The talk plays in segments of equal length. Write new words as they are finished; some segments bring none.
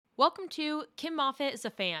Welcome to Kim Moffitt is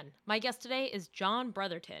a Fan. My guest today is John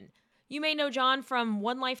Brotherton. You may know John from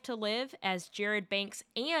One Life to Live as Jared Banks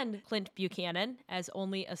and Clint Buchanan, as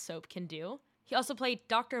only a soap can do. He also played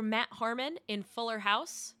Dr. Matt Harmon in Fuller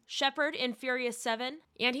House, Shepard in Furious 7,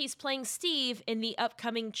 and he's playing Steve in the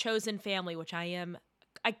upcoming Chosen Family, which I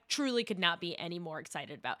truly could not be any more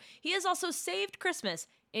excited about. He has also saved Christmas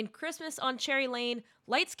in Christmas on Cherry Lane,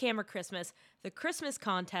 Lights Camera Christmas, The Christmas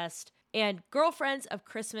Contest, and Girlfriends of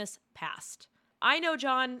Christmas Past. I know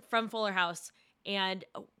John from Fuller House, and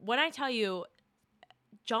when I tell you,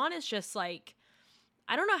 John is just like,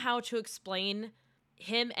 I don't know how to explain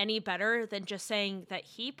him any better than just saying that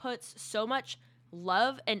he puts so much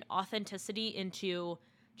love and authenticity into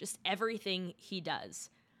just everything he does.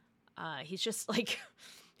 He's just like,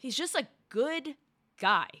 he's just a good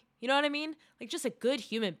guy. You know what I mean? Like, just a good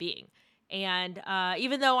human being. And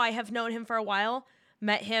even though I have known him for a while,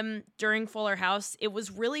 met him during Fuller House, it was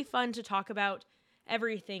really fun to talk about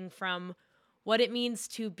everything from what it means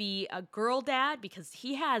to be a girl dad, because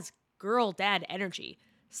he has girl dad energy.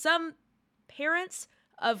 Some parents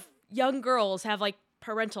of young girls have like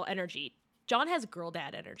parental energy. John has girl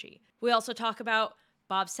dad energy. We also talk about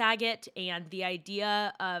Bob Saget and the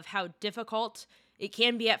idea of how difficult it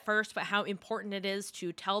can be at first, but how important it is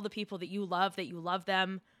to tell the people that you love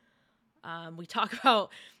them. We talk about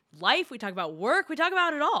life, we talk about work, we talk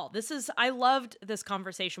about it all. I loved this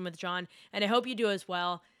conversation with John, and I hope you do as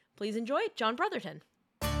well. Please enjoy John Brotherton.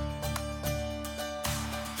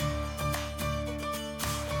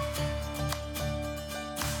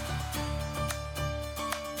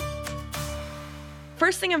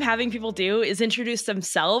 First thing I'm having people do is introduce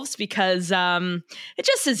themselves, because it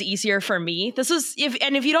just is easier for me.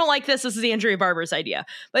 If you don't like this is Andrea Barber's idea,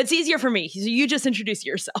 but it's easier for me. So you just introduce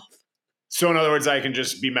yourself. So in other words, I can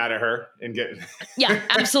just be mad at her and get... Yeah,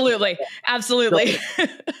 absolutely. Absolutely.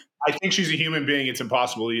 I think she's a human being it's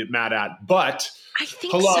impossible to get mad at. But I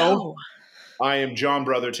think hello, so. I am John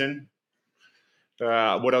Brotherton.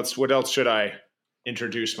 What else should I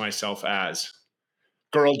introduce myself as?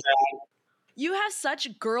 Girl dad. You have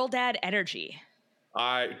such girl dad energy.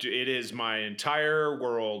 It is my entire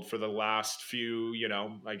world for the last few,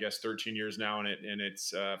 I guess 13 years now, and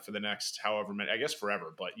it's for the next however many, I guess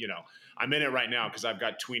forever. But I'm in it right now because I've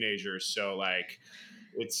got teenagers, so like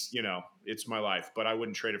it's it's my life. But I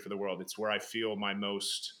wouldn't trade it for the world. It's where I feel my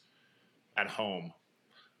most at home.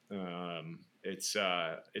 It's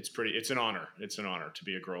an honor. It's an honor to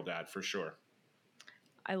be a girl dad for sure.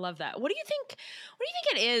 I love that. What do you think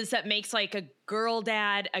it is that makes like a girl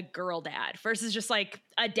dad versus just like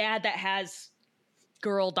a dad that has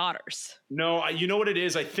girl daughters? No, you know what it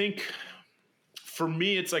is? I think for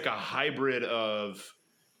me, it's like a hybrid of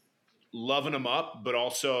loving them up, but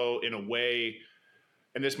also in a way,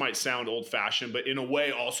 and this might sound old fashioned, but in a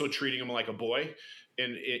way also treating them like a boy.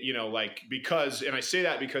 And and I say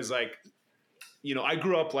that because I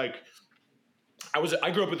grew up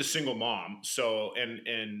I grew up with a single mom, so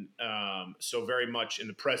so very much in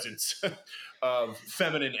the presence of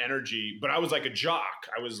feminine energy. But I was like a jock.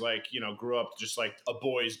 I was like, grew up just like a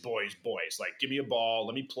boys. Like, give me a ball,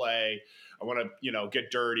 let me play. I want to,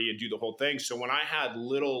 get dirty and do the whole thing. So when I had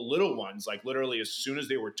little ones, like literally as soon as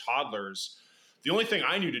they were toddlers, the only thing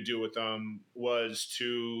I knew to do with them was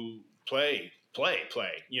to play.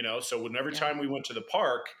 So whenever time we went to the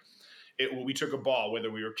park, we took a ball,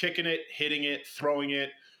 whether we were kicking it, hitting it, throwing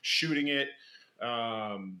it, shooting it.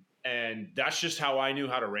 And that's just how I knew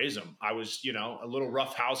how to raise them. I was, a little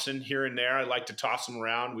roughhousing here and there. I like to toss them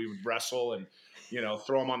around. We would wrestle and,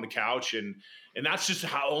 throw them on the couch. And that's just the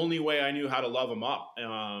only way I knew how to love them up.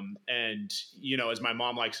 As my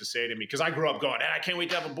mom likes to say to me, because I grew up going, I can't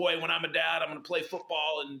wait to have a boy when I'm a dad. I'm going to play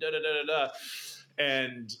football and da-da-da-da-da.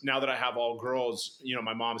 And now that I have all girls,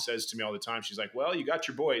 my mom says to me all the time, she's like, well, you got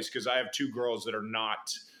your boys, because I have two girls that are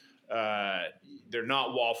not, they're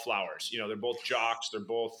not wallflowers. They're both jocks. They're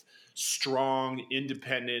both strong,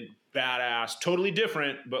 independent, badass, totally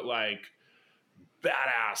different, but like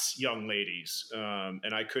badass young ladies.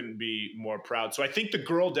 And I couldn't be more proud. So I think the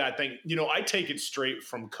girl dad thing, I take it straight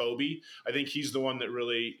from Kobe. I think he's the one that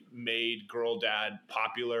really made girl dad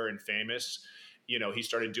popular and famous. He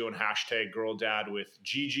started doing #GirlDad with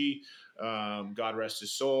Gigi, God rest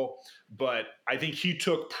his soul. But I think he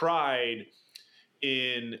took pride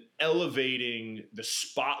in elevating the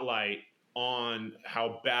spotlight on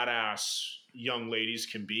how badass young ladies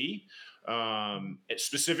can be.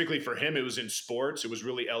 Specifically for him, it was in sports. It was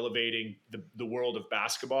really elevating the world of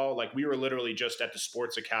basketball. Like, we were literally just at the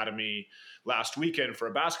sports academy last weekend for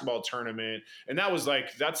a basketball tournament. And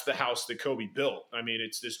that's the house that Kobe built. I mean,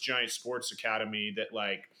 it's this giant sports academy that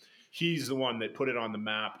he's the one that put it on the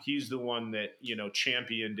map. He's the one that,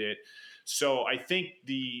 championed it. So I think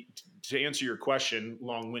to answer your question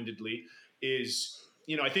long-windedly is,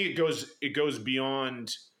 I think it goes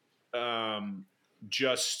beyond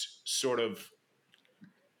just sort of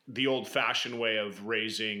the old-fashioned way of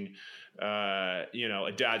raising, a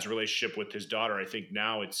dad's relationship with his daughter. I think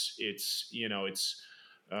now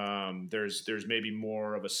there's maybe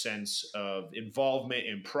more of a sense of involvement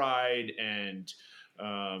and pride, and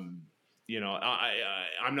I'm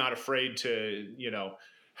not afraid to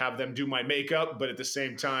have them do my makeup, but at the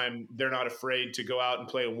same time, they're not afraid to go out and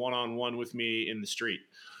play a one-on-one with me in the street.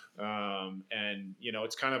 And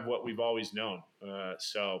it's kind of what we've always known.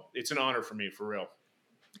 So it's an honor for me, for real.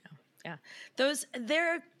 Yeah.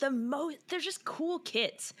 They're just cool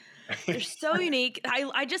kids. They're so unique.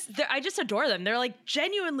 I just adore them. They're like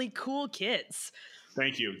genuinely cool kids.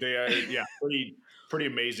 Thank you. They are, pretty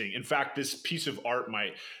amazing. In fact, this piece of art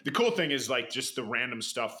the cool thing is like just the random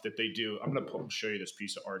stuff that they do. I'm going to show you this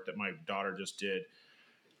piece of art that my daughter just did.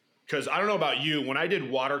 Cause I don't know about you, when I did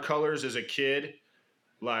watercolors as a kid,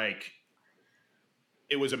 like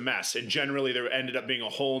it was a mess. And generally there ended up being a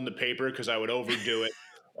hole in the paper because I would overdo it.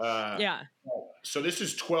 Yeah. So this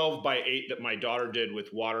is 12 by 8 that my daughter did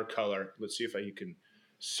with watercolor. Let's see if you can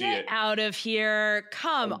see Get it. out of here.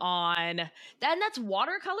 Come on. That's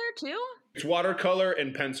watercolor too? It's watercolor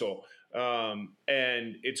and pencil.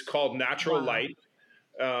 And it's called Natural Light.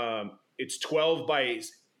 It's 12 by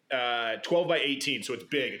 18. So it's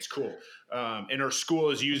big. It's cool. And her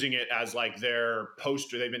school is using it as like their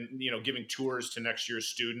poster. They've been, giving tours to next year's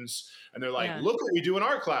students, and they're like, look what we do in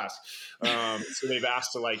our class. So they've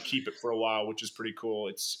asked to like keep it for a while, which is pretty cool.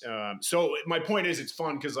 It's so my point is it's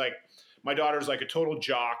fun because like my daughter's like a total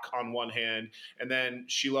jock on one hand, and then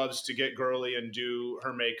she loves to get girly and do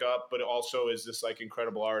her makeup, but also is this like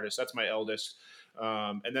incredible artist. That's my eldest.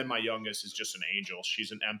 And then my youngest is just an angel.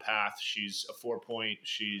 She's an empath. She's a 4-point.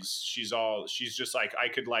 She's just like, I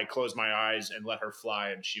could like close my eyes and let her fly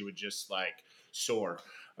and she would just like soar.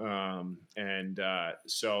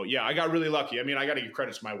 So yeah, I got really lucky. I mean, I got to give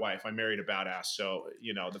credit to my wife. I married a badass. So,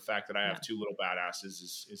 the fact that I have two little badasses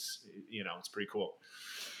is it's pretty cool.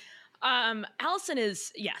 Allison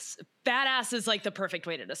is, yes, badass is like the perfect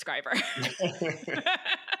way to describe her.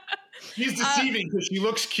 She's deceiving because she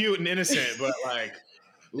looks cute and innocent, but like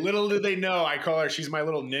little do they know, I call her, she's my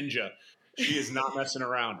little ninja. She is not messing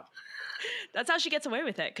around. That's how she gets away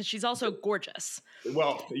with it, because she's also gorgeous.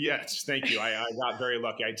 Well, yes, thank you. I got very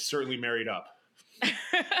lucky. I certainly married up.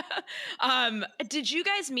 Did you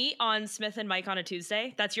guys meet on Smith and Mike on a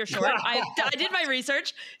Tuesday? That's your short. I did my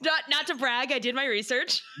research. Not to brag, I did my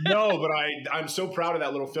research. No, but I'm so proud of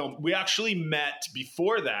that little film. We actually met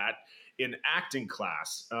before that in acting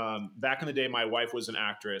class. Back in the day, my wife was an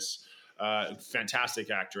actress,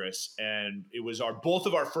 fantastic actress, and it was both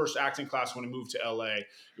of our first acting class when we moved to LA.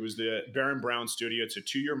 It was the Baron Brown Studio. It's a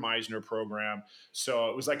 2-year Meisner program.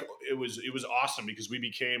 So it was like it was awesome because we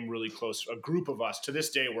became really close. A group of us, to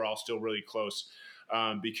this day, we're all still really close.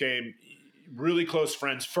 Became really close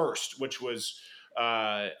friends first, which was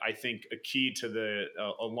I think a key to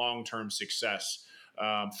a long-term success.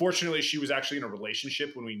 Fortunately, she was actually in a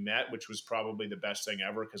relationship when we met, which was probably the best thing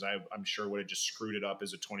ever because I'm sure would have just screwed it up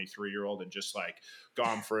as a 23-year-old and just like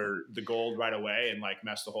gone for the gold right away and like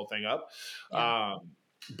messed the whole thing up. Yeah.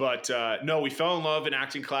 No, we fell in love in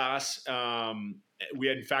acting class. We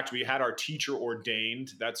had our teacher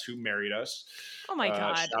ordained. That's who married us. Oh my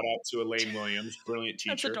God. Shout out to Elaine Williams, brilliant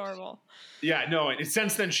teacher. That's adorable. Yeah, no, and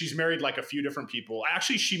since then she's married like a few different people.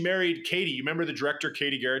 Actually, she married Katie. You remember the director,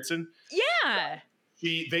 Katie Garrettson? Yeah.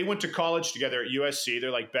 They went to college together at USC. They're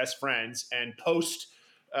like best friends. And post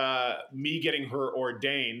me getting her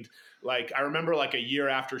ordained, like I remember like a year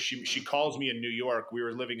after she calls me in New York. We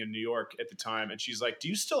were living in New York at the time, and she's like, "Do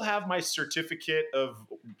you still have my certificate of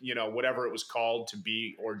whatever it was called to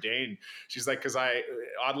be ordained?" She's like, "Because I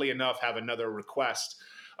oddly enough have another request."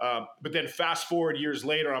 But then fast forward years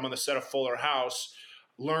later, I'm on the set of Fuller House.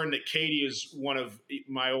 Learned that Katie is one of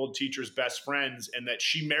my old teacher's best friends and that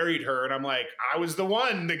she married her. And I'm like, I was the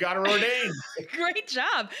one that got her ordained. Great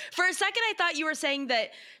job. For a second, I thought you were saying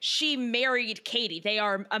that she married Katie. They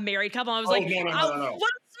are a married couple. I was like, no. What a small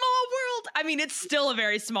world. I mean, it's still a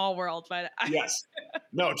very small world, but yes,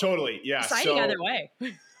 no, totally. Yeah. Exciting either way.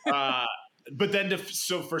 But then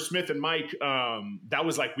for Smith and Mike, that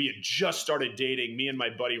was like, we had just started dating. Me and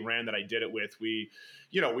my buddy Rand that I did it with, we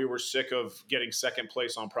were sick of getting second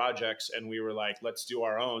place on projects, and we were like, let's do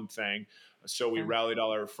our own thing. So we rallied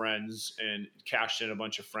all our friends and cashed in a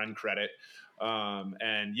bunch of friend credit.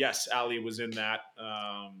 And yes, Allie was in that.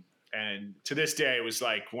 And to this day, it was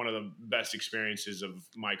like one of the best experiences of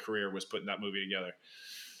my career was putting that movie together.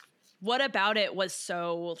 What about it was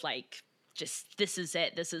so like, just this is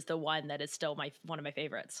it. This is the one that is still one of my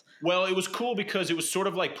favorites. Well, it was cool because it was sort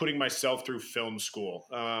of like putting myself through film school.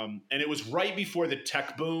 And it was right before the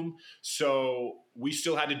tech boom. So we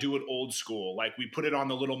still had to do it old school. Like we put it on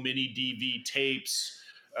the little mini DV tapes.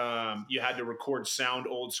 You had to record sound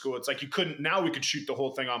old school. It's like you couldn't, now we could shoot the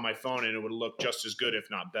whole thing on my phone and it would look just as good, if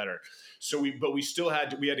not better. So we still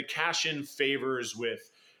had to cash in favors with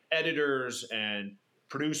editors and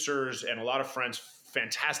producers and a lot of friends,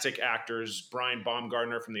 fantastic actors. Brian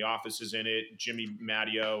Baumgartner from The Office is in it. Jimmy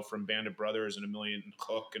Matteo from Band of Brothers and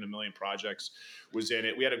Cook and a million projects was in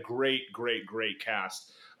it. We had a great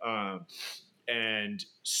cast. And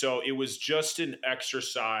so it was just an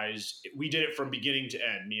exercise. We did it from beginning to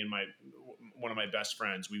end, me and one of my best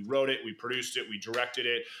friends. We wrote it, we produced it, we directed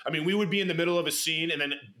it. I mean, we would be in the middle of a scene and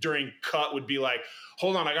then during cut would be like,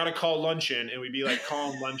 hold on, I got to call luncheon. And we'd be like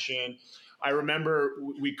calling luncheon. I remember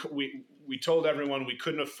we told everyone we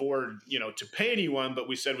couldn't afford, to pay anyone, but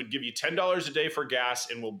we said we'd give you $10 a day for gas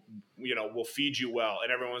and we'll feed you well.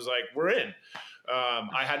 And everyone was like, we're in.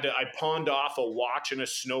 I pawned off a watch and a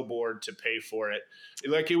snowboard to pay for it.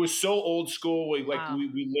 Like it was so old school. Wow.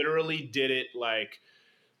 We literally did it like,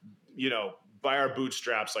 by our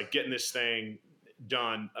bootstraps, like getting this thing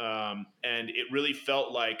done. And it really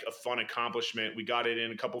felt like a fun accomplishment. We got it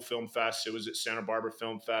in a couple film fests. It was at Santa Barbara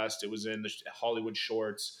Film Fest. It was in the Hollywood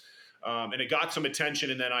Shorts. And it got some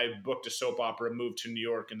attention. And then I booked a soap opera, moved to New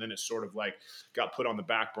York, and then it sort of like got put on the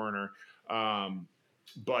back burner. And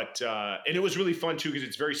it was really fun too, because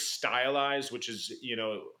it's very stylized, which is,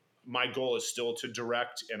 my goal is still to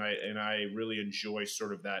direct. And I really enjoy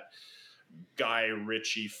sort of that Guy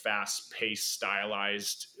Ritchie, fast-paced,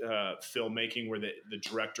 stylized filmmaking where the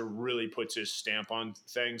director really puts his stamp on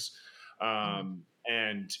things.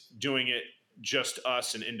 And doing it just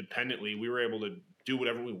us and independently, we were able to do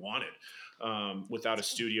whatever we wanted without a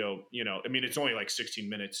studio. I mean, it's only like 16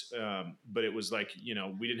 minutes, but it was like,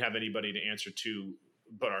 we didn't have anybody to answer to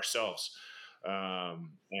but ourselves.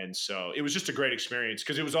 And so it was just a great experience,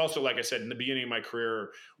 because it was also, like I said, in the beginning of my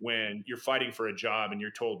career, when you're fighting for a job and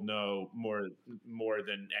you're told no more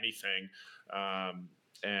than anything.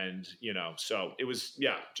 So it was,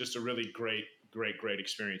 just a really great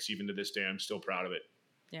experience. Even to this day, I'm still proud of it.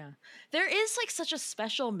 Yeah. There is like such a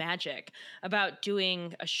special magic about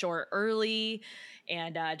doing a short early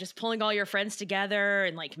and just pulling all your friends together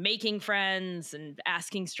and like making friends and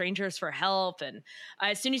asking strangers for help. And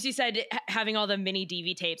as soon as you said having all the mini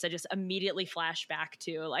DV tapes, I just immediately flashed back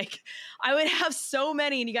to like, I would have so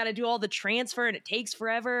many and you got to do all the transfer and it takes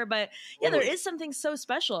forever. But yeah, Totally. There is something so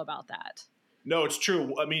special about that. No, it's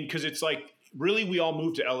true. I mean, because it's like, really, we all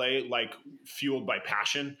moved to LA like fueled by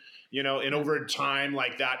passion. And over time,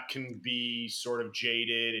 like that can be sort of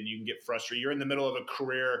jaded and you can get frustrated. You're in the middle of a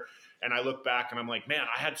career, and I look back and I'm like, man,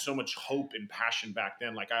 I had so much hope and passion back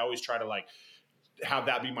then. Like I always try to like have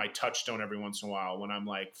that be my touchstone every once in a while when I'm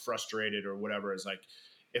like frustrated or whatever. Is like,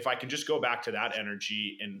 if I can just go back to that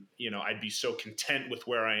energy and, I'd be so content with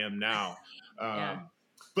where I am now.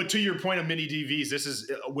 But to your point of mini DVs, this is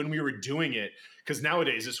when we were doing it, because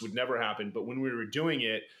nowadays this would never happen. But when we were doing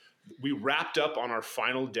it, we wrapped up on our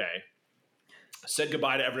final day, said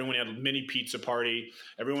goodbye to everyone. We had a mini pizza party.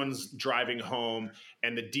 Everyone's driving home,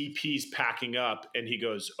 and the DP's packing up, and he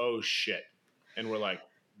goes, "Oh shit!" And we're like,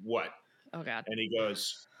 "What?" Oh God! And he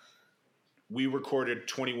goes, "We recorded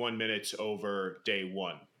 21 minutes over day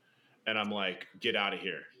one," and I'm like, "Get out of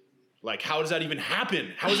here!" Like, how does that even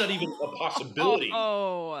happen? How is that even a possibility?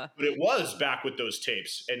 But it was back with those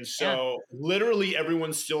tapes. And so literally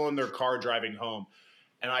everyone's still in their car driving home.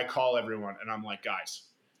 And I call everyone and I'm like, guys,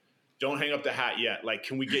 don't hang up the hat yet. Like,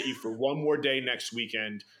 can we get you for one more day next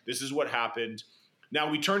weekend? This is what happened. Now,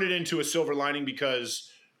 we turned it into a silver lining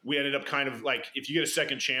because we ended up kind of like, if you get a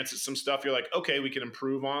second chance at some stuff, you're like, okay, we can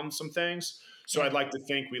improve on some things. So I'd like to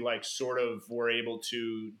think we like sort of were able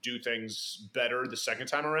to do things better the second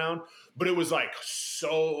time around. But it was like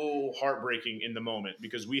so heartbreaking in the moment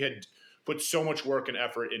because we had put so much work and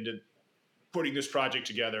effort into putting this project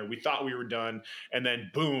together. We thought we were done. And then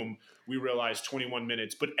boom, we realized 21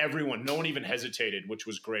 minutes. But no one even hesitated, which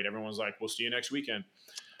was great. Everyone was like, we'll see you next weekend.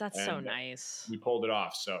 That's so nice. We pulled it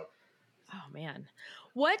off. So. Oh, man.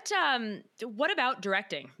 What about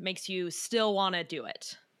directing makes you still want to do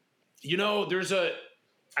it?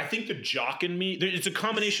 I think the jock in me, it's a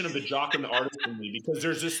combination of the jock and the artist in me, because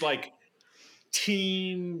there's this like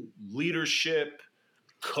team leadership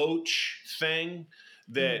coach thing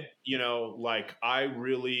that, like I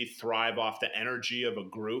really thrive off the energy of a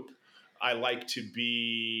group. I like to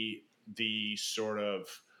be the sort of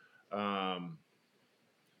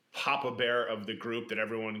Papa Bear of the group that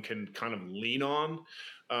everyone can kind of lean on.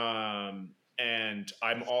 And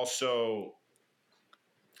I'm also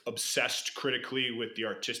obsessed critically with the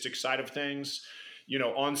artistic side of things. You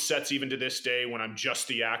know, on sets, even to this day, when I'm just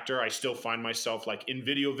the actor, I still find myself like in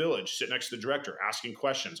Video Village, sit next to the director, asking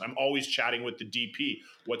questions. I'm always chatting with the DP.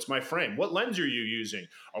 What's my frame? What lens are you using?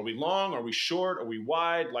 Are we long? Are we short? Are we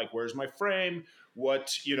wide? Like, where's my frame?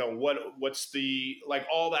 What's the, like,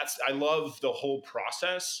 all that's, I love the whole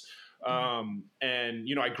process. And,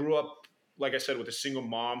 you know, I grew up, like I said, with a single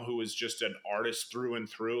mom who was just an artist through and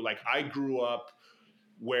through. Like, I grew up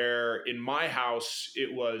where in my house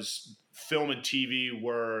it was film and TV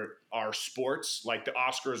were our sports. Like the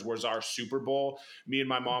Oscars was our Super Bowl. Me and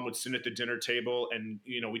my mom would sit at the dinner table and,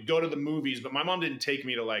 you know, we'd go to the movies, but my mom didn't take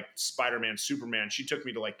me to like Spider-Man, Superman. She took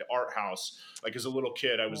me to like the art house. Like as a little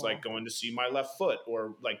kid, I was like going to see My Left Foot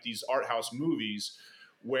or like these art house movies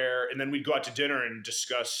where, and then we'd go out to dinner and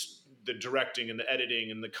discuss the directing and the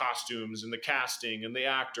editing and the costumes and the casting and the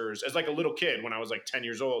actors as like a little kid when I was like 10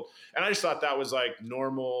 years old. And I just thought that was like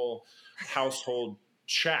normal household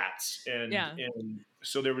chats. And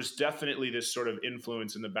so there was definitely this sort of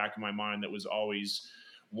influence in the back of my mind that was always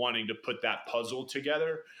wanting to put that puzzle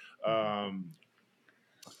together. And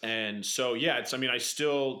so, yeah, it's, I mean, I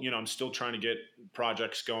still, you know, I'm still trying to get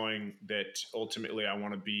projects going that ultimately I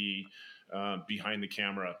want to be behind the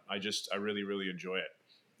camera. I really, really enjoy it.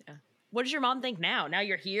 What does your mom think now? Now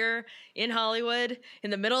you're here in Hollywood,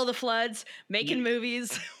 in the middle of the floods, making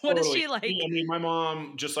movies. What is she like? I mean, my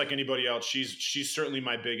mom, just like anybody else, she's certainly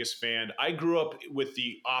my biggest fan. I grew up with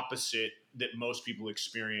the opposite that most people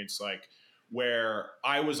experience, like where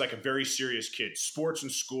I was like a very serious kid. Sports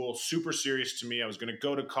and school, super serious to me. I was going to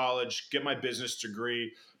go to college, get my business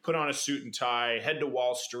degree, put on a suit and tie, head to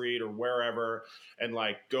Wall Street or wherever, and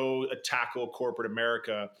like go tackle corporate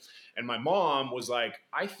America. And my mom was like,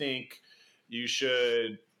 I think you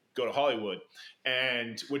should go to Hollywood.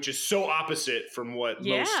 And which is so opposite from what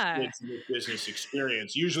most kids in this business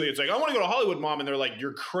experience. Usually it's like, I want to go to Hollywood, mom. And they're like,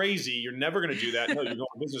 you're crazy. You're never going to do that. No, you're going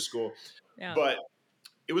to business school. But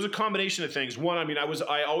it was a combination of things. One, I mean,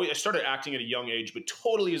 I started acting at a young age, but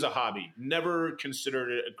totally as a hobby. Never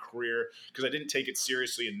considered it a career because I didn't take it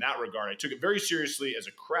seriously in that regard. I took it very seriously as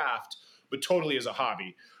a craft, but totally as a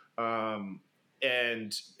hobby.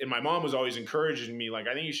 And my mom was always encouraging me, like,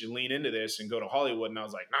 I think you should lean into this and go to Hollywood. And I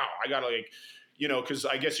was like, no, I gotta like, you know, because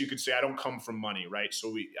I guess you could say I don't come from money, right?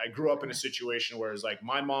 So I grew up in a situation where it's like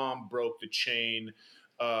my mom broke the chain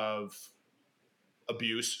of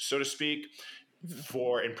abuse, so to speak,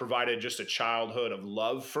 and provided just a childhood of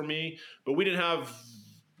love for me. But we didn't have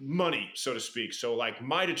money, so to speak. So like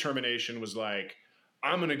my determination was like,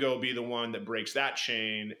 I'm gonna go be the one that breaks that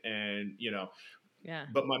chain, and you know.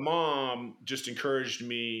 But my mom just encouraged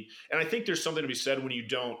me. And I think there's something to be said when you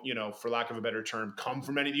don't, you know, for lack of a better term, come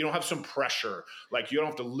from anything. You don't have some pressure. Like you don't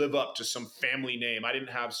have to live up to some family name. I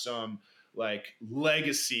didn't have some like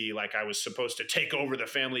legacy, like I was supposed to take over the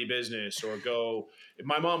family business or go.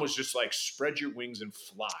 My mom was just like, spread your wings and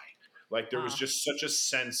fly. Like there was just such a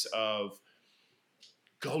sense of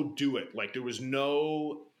go do it. Like there was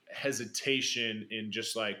no hesitation in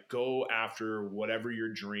just like go after whatever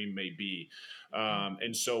your dream may be.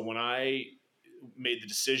 And so when I made the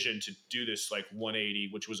decision to do this like 180,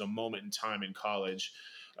 which was a moment in time in college,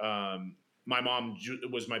 my mom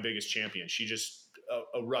was my biggest champion. She just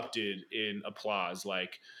erupted in applause,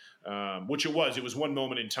 like, which it was one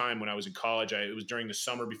moment in time when I was in college. It was during the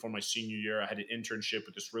summer before my senior year. I had an internship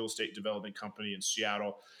with this real estate development company in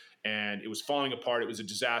Seattle, and it was falling apart. It was a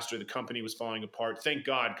disaster. The company was falling apart. Thank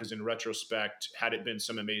God, because in retrospect, had it been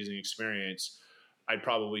some amazing experience, I'd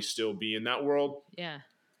probably still be in that world. Yeah.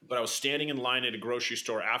 But I was standing in line at a grocery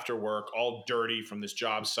store after work, all dirty from this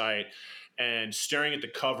job site, and staring at the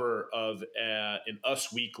cover of an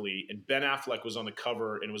Us Weekly. And Ben Affleck was on the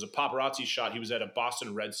cover, and it was a paparazzi shot. He was at a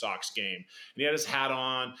Boston Red Sox game, and he had his hat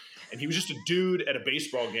on, and he was just a dude at a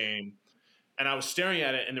baseball game. And I was staring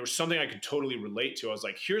at it, and there was something I could totally relate to. I was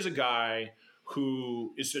like, here's a guy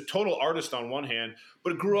who is a total artist on one hand,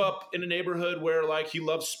 but grew up in a neighborhood where like he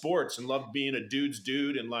loved sports and loved being a dude's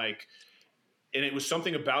dude. And like, and it was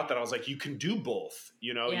something about that. I was like, you can do both,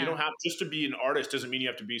 you know, you don't have just to be an artist doesn't mean you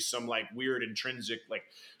have to be some like weird intrinsic, like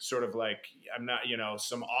sort of like, I'm not, you know,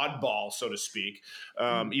 some oddball, so to speak.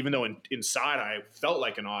 Even though inside I felt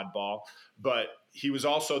like an oddball, but he was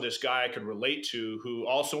also this guy I could relate to who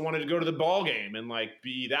also wanted to go to the ball game and like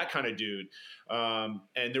be that kind of dude.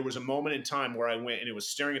 And there was a moment in time where I went and it was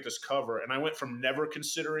staring at this cover, and I went from never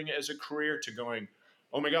considering it as a career to going,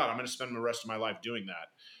 oh my God, I'm going to spend the rest of my life doing that.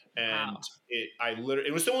 And Wow.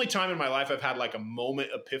 it was the only time in my life I've had like a moment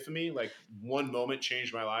epiphany, like one moment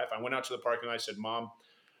changed my life. I went out to the parking lot. I said, Mom,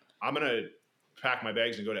 I'm going to pack my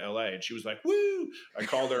bags and go to LA. And she was like, woo. I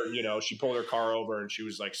called her, she pulled her car over and she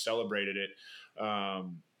was like, celebrated it. I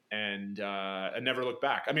never looked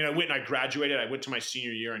back. I mean, I went and I graduated. I went to my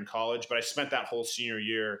senior year in college, but I spent that whole senior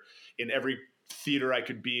year in every theater I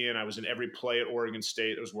could be in. I was in every play at Oregon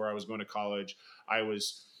State. It was where I was going to college.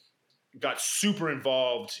 Got super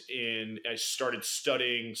involved I started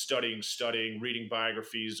studying, reading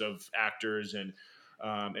biographies of actors. And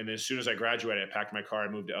then as soon as I graduated, I packed my car. I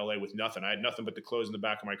moved to LA with nothing. I had nothing but the clothes in the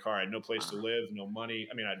back of my car. I had no place to live, no money.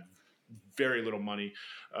 I mean, I had very little money,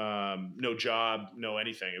 no job, no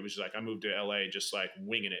anything. It was like, I moved to LA just like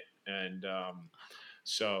winging it. And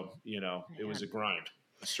it was a grind,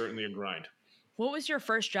 certainly a grind. What was your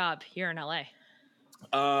first job here in LA?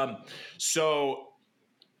 So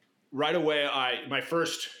right away, my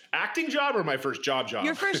first acting job or my first job?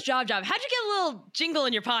 Your first job. How'd you get a little jingle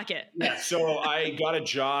in your pocket? Yeah, so I got a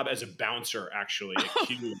job as a bouncer actually at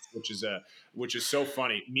Q's, which is so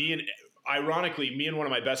funny. Ironically, me and one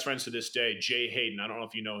of my best friends to this day, Jay Hayden. I don't know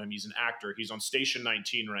if you know him. He's an actor. He's on Station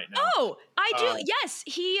 19 right now. Oh, I do. Yes,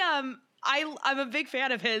 he. I'm a big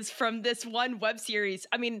fan of his from this one web series.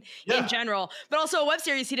 I mean, in general, but also a web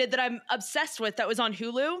series he did that I'm obsessed with that was on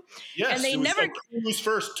Hulu. Yes, and they never like Hulu's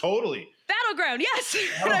first, totally. Battleground, yes.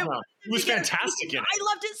 Battleground. It was fantastic in it.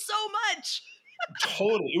 I loved it so much.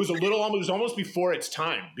 Totally, it was almost before its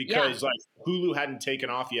time because like Hulu hadn't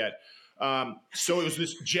taken off yet. So it was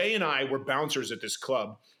this. Jay and I were bouncers at this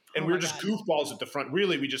club. And we were just goofballs at the front.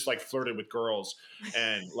 Really, we just like flirted with girls,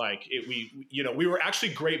 and like we were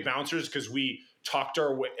actually great bouncers because we talked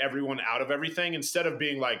everyone out of everything instead of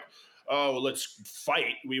being like, oh, let's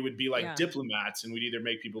fight. We would be like diplomats, and we'd either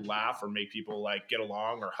make people laugh or make people like get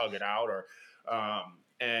along or hug it out.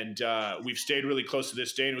 We've stayed really close to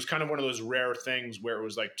this day. And it was kind of one of those rare things where it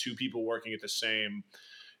was like two people working at the same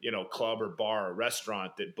club or bar or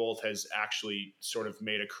restaurant that both has actually sort of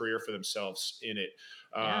made a career for themselves in it.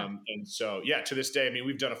 And so, to this day, I mean,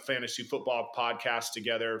 we've done a fantasy football podcast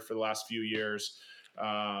together for the last few years.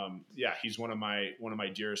 He's one of my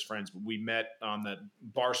dearest friends. We met on the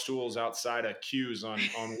bar stools outside of Q's on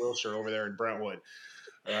Wilshire over there in Brentwood.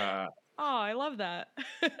 I love that.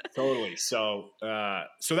 Totally. So that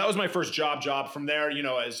was my first job. From there,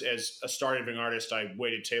 as a starting artist, I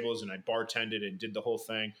waited tables and I bartended and did the whole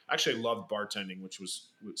thing. I actually loved bartending, which was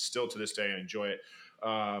still to this day, I enjoy it.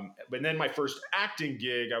 But then my first acting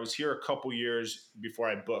gig, I was here a couple years before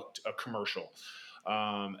I booked a commercial.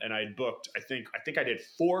 And I booked, I think I did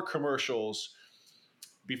 4 commercials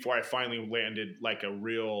before I finally landed like a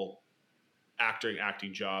real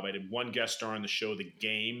acting job. I did one guest star on the show The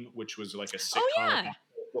Game, which was like a sitcom of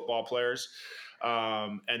football players.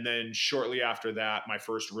 And then shortly after that, my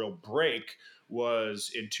first real break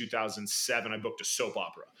was in 2007. I booked a soap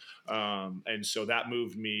opera. And so that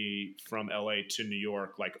moved me from LA to New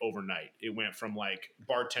York like overnight. It went from like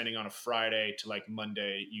bartending on a Friday to like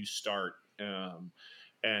Monday you start.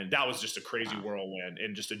 And that was just a crazy whirlwind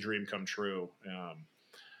and just a dream come true.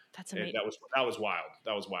 That's amazing. That was wild.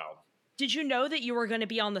 That was wild. Did you know that you were going to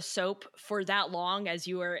be on the soap for that long as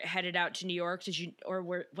you were headed out to New York?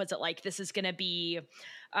 Was it like, this is going to be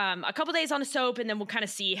a couple days on a soap and then we'll kind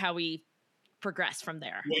of see how we progress from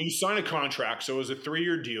there? Well, you sign a contract. So it was a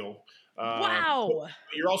 3-year deal. Wow.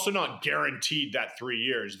 You're also not guaranteed that 3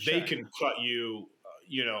 years. Sure. They can cut you,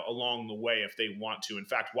 along the way if they want to. In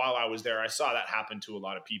fact, while I was there, I saw that happen to a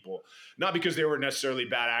lot of people, not because they were necessarily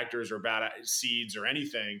bad actors or bad seeds or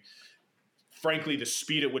anything. Frankly, the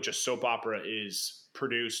speed at which a soap opera is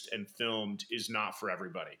produced and filmed is not for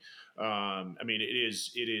everybody. I mean, it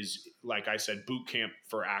is like I said, boot camp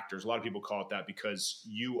for actors. A lot of people call it that because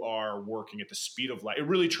you are working at the speed of light. It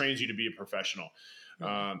really trains you to be a professional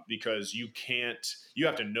because you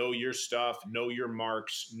have to know your stuff, know your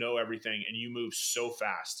marks, know everything, and you move so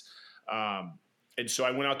fast. And so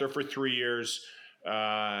I went out there for 3 years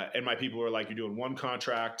and my people were like, you're doing one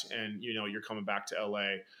contract and, you're coming back to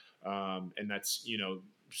LA. And that's,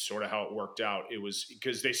 sort of how it worked out. It was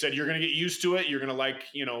because they said, you're going to get used to it. You're going to like,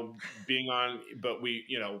 being on, but we,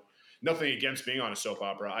 nothing against being on a soap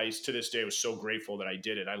opera. To this day was so grateful that I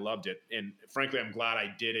did it. I loved it. And frankly, I'm glad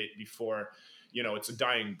I did it before, it's a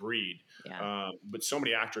dying breed. Yeah. But so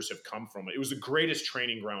many actors have come from it. It was the greatest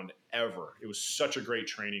training ground ever. It was such a great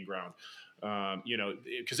training ground.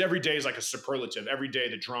 Because every day is like a superlative. Every day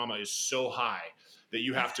the drama is so high that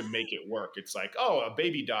you have to make it work. It's like, oh, a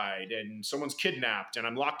baby died and someone's kidnapped and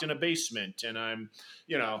I'm locked in a basement and I'm,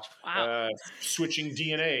 Wow. switching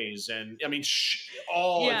DNAs. And I mean,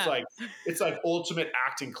 Yeah. it's like ultimate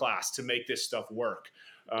acting class to make this stuff work.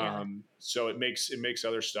 Yeah. So it makes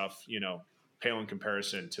other stuff, pale in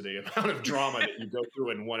comparison to the amount of drama that you go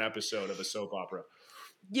through in one episode of a soap opera.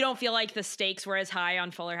 You don't feel like the stakes were as high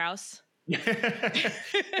on Fuller House? I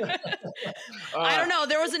don't know.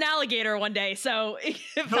 There was an alligator one day, so it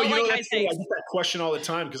felt like high stakes. I get that question all the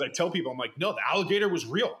time because I tell people, I'm like, no, the alligator was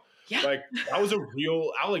real. Yeah. Like that was a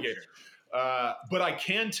real alligator. But I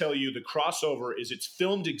can tell you the crossover is it's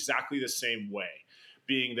filmed exactly the same way,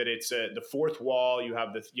 being that it's the fourth wall. You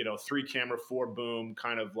have the 3 camera 4 boom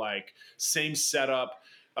kind of like same setup.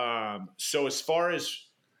 So as far as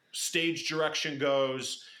stage direction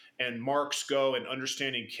goes and marks go and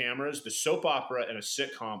understanding cameras, the soap opera and a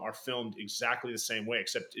sitcom are filmed exactly the same way,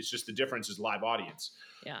 except it's just the difference is live audience.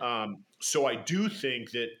 Yeah. So I do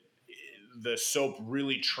think that the soap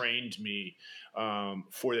really trained me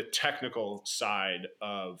for the technical side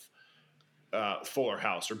of Fuller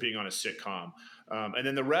House or being on a sitcom. And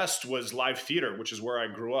then the rest was live theater, which is where I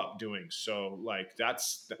grew up doing. So like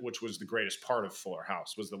which was the greatest part of Fuller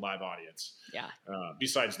House was the live audience. Yeah.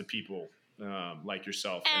 Besides the people like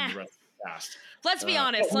yourself and the rest of the cast. Let's be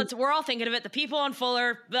honest. We're all thinking of it. The people on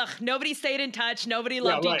Fuller, nobody stayed in touch. Nobody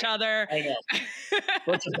loved each other. I know.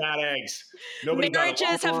 Bunch of bad eggs.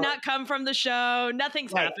 Marriages have not come from the show.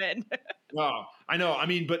 Nothing's happened. No, I know. I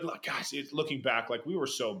mean, but look, guys, looking back, like we were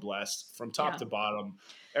so blessed from top to bottom.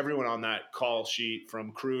 Everyone on that call sheet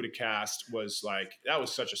from crew to cast was like, that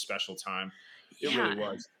was such a special time. It really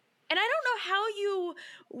was. And I don't know how you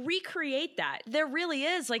recreate that. There really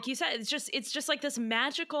is, like you said, it's just like this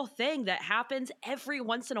magical thing that happens every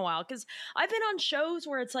once in a while. Because I've been on shows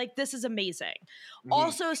where it's like, this is amazing. Mm-hmm.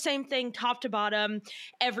 Also, same thing, top to bottom,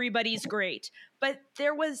 everybody's great. But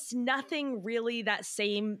there was nothing really that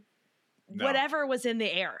same. No. Whatever was in the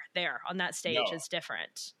air there on that stage is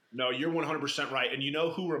different. No, you're 100% right. And you know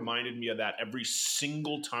who reminded me of that every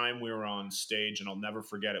single time we were on stage, and I'll never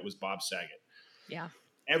forget it, was Bob Saget. Yeah.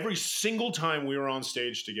 Every single time we were on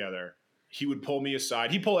stage together, he would pull me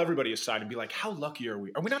aside. He'd pull everybody aside and be like, how lucky are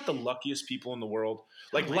we? Are we not the luckiest people in the world?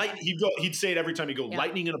 Like he'd say it every time. He'd go,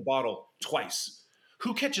 lightning in a bottle twice.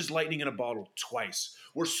 Who catches lightning in a bottle twice?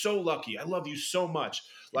 We're so lucky. I love you so much.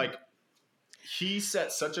 Like, he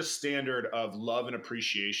set such a standard of love and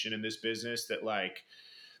appreciation in this business that like,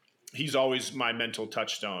 he's always my mental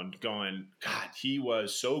touchstone going, God, he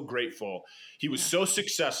was so grateful. He was so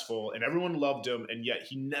successful and everyone loved him. And yet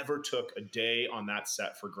he never took a day on that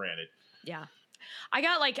set for granted. Yeah. I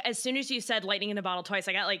got like, as soon as you said lightning in a bottle twice,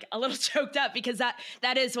 I got like a little choked up because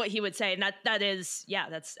that is what he would say. And that is,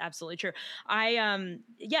 that's absolutely true.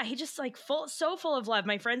 He just like so full of love.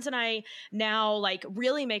 My friends and I now like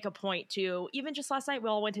really make a point to, even just last night, we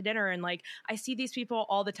all went to dinner and like, I see these people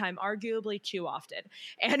all the time, arguably too often.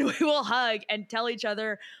 And we will hug and tell each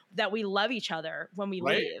other that we love each other when we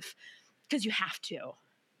leave, because you have to.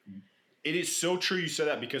 It is so true you said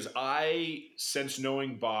that, because since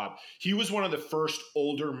knowing Bob, he was one of the first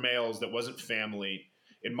older males that wasn't family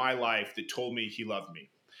in my life that told me he loved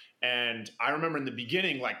me. And I remember in the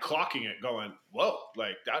beginning, like clocking it going, whoa,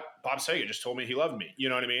 like that Bob Saget just told me he loved me. You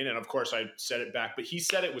know what I mean? And of course I said it back, but he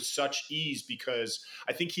said it with such ease because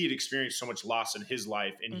I think he had experienced so much loss in his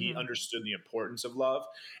life and he understood the importance of love.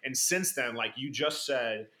 And since then, like you just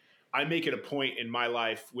said, I make it a point in my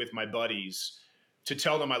life with my buddies to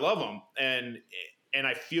tell them I love them. And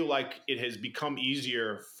I feel like it has become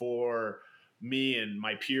easier for me and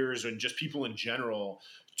my peers and just people in general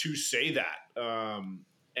to say that.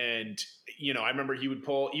 And, I remember he would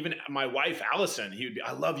pull even my wife, Allison, he would be,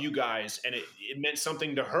 I love you guys. And it meant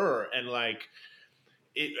something to her. And like,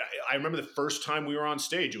 I remember the first time we were on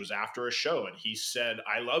stage, it was after a show and he said,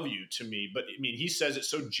 I love you to me. But I mean, he says it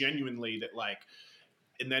so genuinely that like,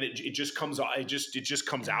 and then it just comes out. It just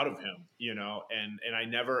comes out of him, And I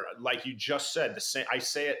never, like you just said, I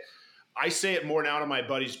say it more now to my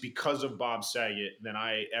buddies because of Bob Saget than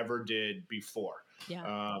I ever did before.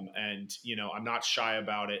 Yeah. And I'm not shy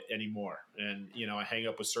about it anymore. And I hang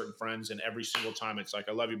up with certain friends, and every single time it's like,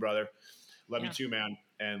 I love you, brother. Love you too, man.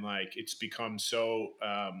 And like it's become so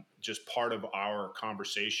just part of our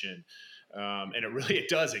conversation. And it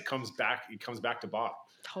does. It comes back to Bob.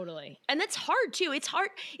 Totally. And that's hard too. It's hard.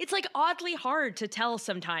 It's like oddly hard to tell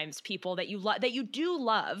sometimes people that you that you do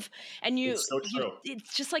love, and it's so true.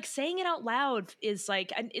 It's just like saying it out loud is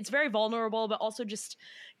like, and it's very vulnerable, but also just,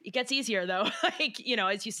 it gets easier though. Like,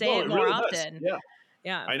 as you say it more really often. Does. Yeah.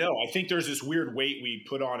 Yeah. I know. I think there's this weird weight we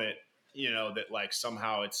put on it that like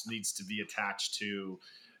somehow it needs to be attached to,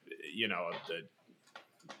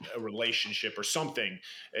 a relationship or something,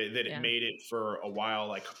 that it Yeah. made it for a while,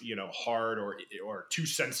 like, hard or too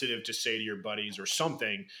sensitive to say to your buddies or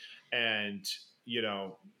something. And,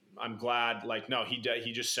 I'm glad, like, no,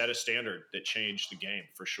 he just set a standard that changed the game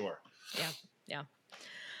for sure. Yeah. Yeah.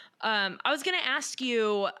 I was going to ask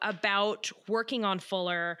you about working on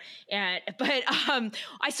Fuller, but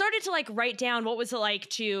I started to like write down what was it like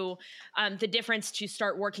to the difference to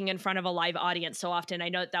start working in front of a live audience so often. I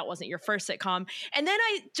know that wasn't your first sitcom, and then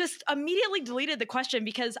I just immediately deleted the question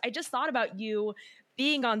because I just thought about you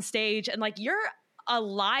being on stage and like you're a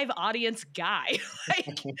live audience guy.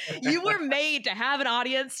 Like you were made to have an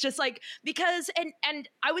audience, just like because and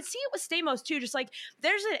I would see it with Stamos too, just like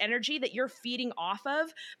there's an energy that you're feeding off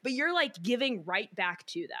of, but you're like giving right back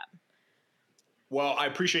to them. Well, I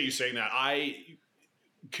appreciate you saying that.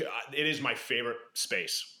 It is my favorite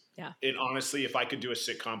space. Yeah. And honestly, if I could do a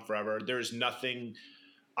sitcom forever, there's nothing,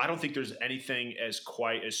 I don't think there's anything as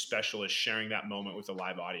quite as special as sharing that moment with a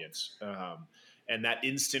live audience. And that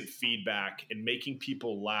instant feedback and making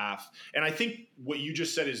people laugh. And I think what you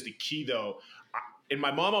just said is the key, though. And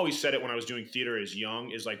my mom always said it when I was doing theater as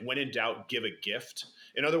young, is like, when in doubt, give a gift.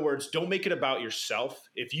 In other words, don't make it about yourself.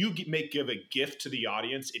 If you give a gift to the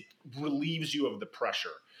audience, it relieves you of the pressure.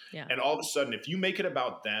 Yeah. And all of a sudden, if you make it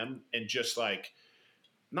about them and just like,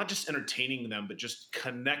 not just entertaining them, but just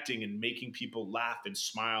connecting and making people laugh and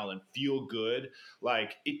smile and feel good,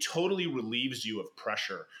 like it totally relieves you of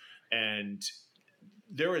pressure. And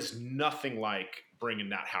there is nothing like bringing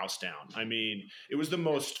that house down. I mean, it was the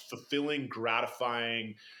most fulfilling,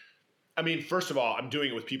 gratifying. I mean, first of all, I'm doing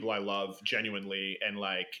it with people I love genuinely. And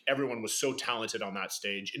like everyone was so talented on that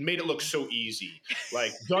stage. It made it look so easy.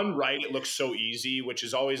 Like done right, it looks so easy, which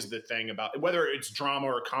is always the thing about whether it's drama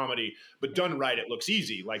or comedy, but done right, it looks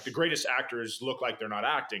easy. Like the greatest actors look like they're not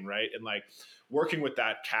acting, right? And like working with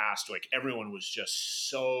that cast, like everyone was just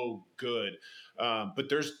so good. But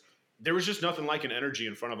there was just nothing like an energy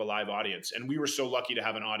in front of a live audience. And we were so lucky to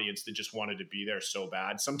have an audience that just wanted to be there so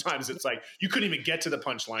bad. Sometimes it's like, you couldn't even get to the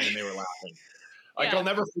punchline and they were laughing. Like, Yeah. I'll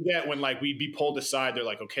never forget when like we'd be pulled aside. They're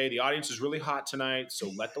like, okay, the audience is really hot tonight, so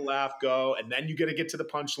let the laugh go. And then you got to get to the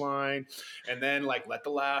punchline. And then like, let the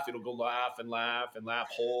laugh, it'll go laugh and laugh and laugh,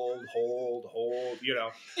 hold,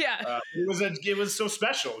 Yeah. it was so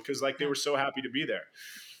special because like they were so happy to be there.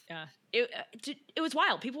 Yeah. It was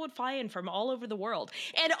wild. People would fly in from all over the world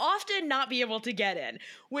and often not be able to get in,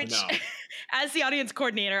 which as the audience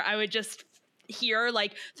coordinator, I would just hear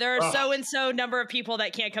like there are so-and-so number of people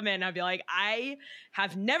that can't come in. I'd be like, I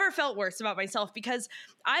have never felt worse about myself because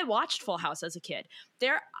I watched Full House as a kid.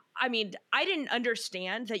 I didn't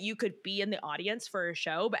understand that you could be in the audience for a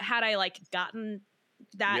show, but had I like gotten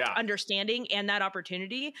that understanding and that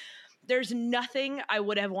opportunity, there's nothing I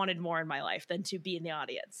would have wanted more in my life than to be in the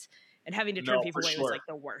audience, and having to turn people away was like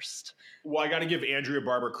the worst. Well, I got to give Andrea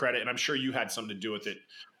Barber credit, and I'm sure you had something to do with it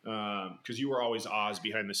because you were always Oz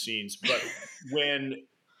behind the scenes. But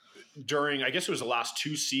during, I guess it was the last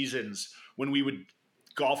 2 seasons, when we would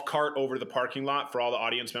golf cart over the parking lot for all the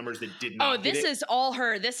audience members that did not. Oh, this is all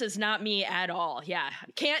her. This is not me at all. Yeah.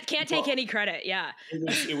 Can't take any credit. Yeah.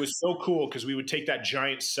 It was so cool because we would take that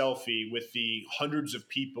giant selfie with the hundreds of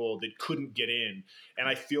people that couldn't get in. And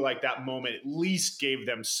I feel like that moment at least gave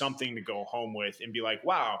them something to go home with and be like,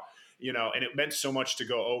 wow, and it meant so much to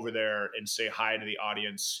go over there and say hi to the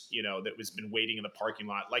audience, that was been waiting in the parking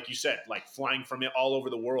lot. Like you said, like flying from it all over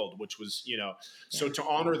the world, which was, so to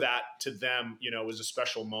honor that to them, was a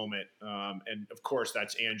special moment. And of course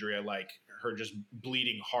that's Andrea, like her just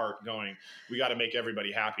bleeding heart going, we got to make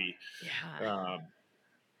everybody happy. Yeah.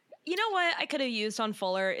 You know what I could have used on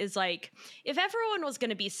Fuller is like, if everyone was going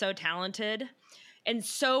to be so talented and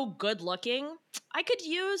so good looking, I could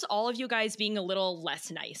use all of you guys being a little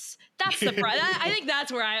less nice. That's the I think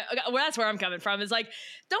that's where I'm coming from. Is like,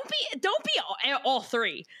 don't be all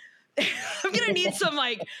three. I'm gonna need some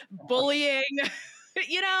like bullying,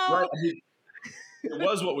 Right. It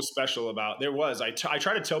was what was special about there was. I try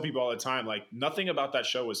to tell people all the time, like nothing about that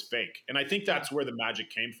show was fake, and I think that's where the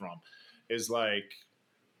magic came from. Is like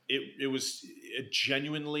it was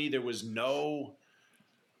genuinely, there was no.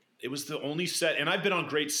 It was the only set, and I've been on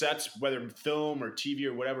great sets, whether film or TV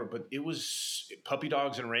or whatever, but it was puppy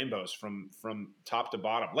dogs and rainbows from top to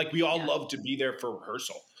bottom. Like we all loved to be there for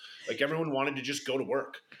rehearsal. Like everyone wanted to just go to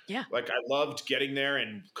work. Yeah. Like I loved getting there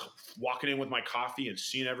and walking in with my coffee and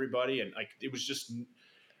seeing everybody. And like, it was just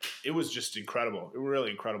incredible. It was a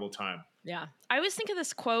really incredible time. Yeah. I always think of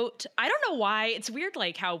this quote. I don't know why. It's weird,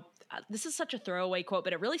 like how this is such a throwaway quote,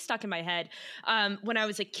 but it really stuck in my head. When I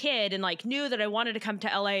was a kid and like knew that I wanted to come to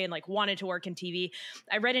LA and like wanted to work in TV,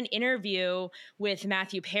 I read an interview with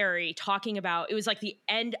Matthew Perry talking about, it was like the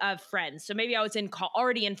end of Friends. So maybe I was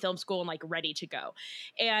already in film school and like ready to go.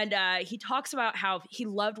 And he talks about how he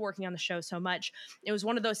loved working on the show so much. It was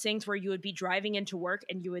one of those things where you would be driving into work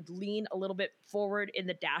and you would lean a little bit forward in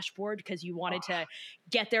the dashboard because you wanted to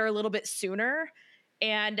get there a little bit sooner.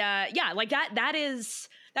 And yeah, like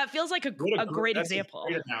that feels like a great example.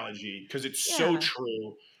 A great analogy, because it's so Yeah.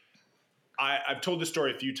 true. I've told this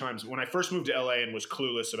story a few times. When I first moved to LA and was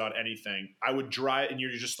clueless about anything, I would drive, and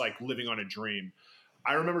you're just like living on a dream.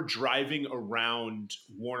 I remember driving around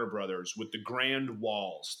Warner Brothers with the grand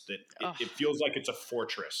walls that it feels like it's a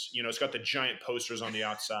fortress. You know, it's got the giant posters on the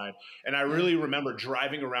outside. And I really remember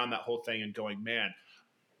driving around that whole thing and going, man,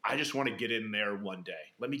 I just want to get in there one day.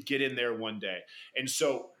 Let me get in there one day. And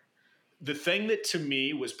so the thing that to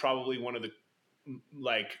me was probably one of the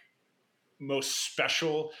like most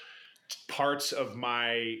special parts of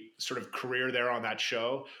my sort of career there on that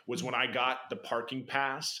show was when I got the parking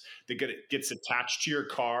pass that gets attached to your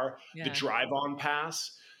car, the drive on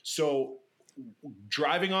pass. So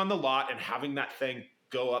driving on the lot and having that thing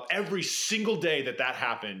go up every single day that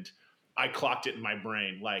happened, I clocked it in my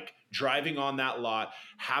brain. Like driving on that lot,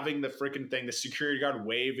 having the freaking thing, the security guard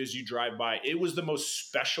wave as you drive by. It was the most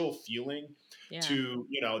special feeling to,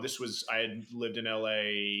 you know, I had lived in LA,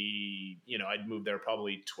 you know, I'd moved there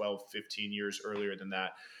probably 12, 15 years earlier than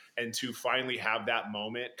that. And to finally have that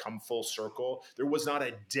moment come full circle, there was not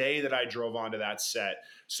a day that I drove onto that set.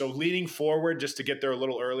 So leaning forward just to get there a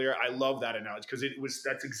little earlier, I love that analogy because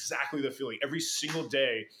that's exactly the feeling. Every single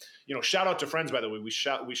day, you know, shout out to Friends, by the way, we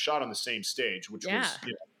shot on the same stage, which was,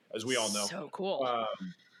 you know, as we all know. So cool.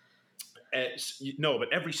 No,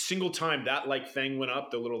 but every single time that like thing went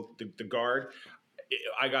up, the guard,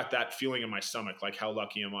 I got that feeling in my stomach. Like, how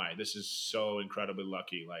lucky am I? This is so incredibly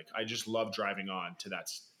lucky. Like, I just love driving on to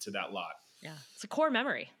that lot. Yeah. It's a core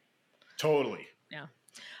memory. Totally. Yeah.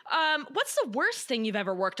 What's the worst thing you've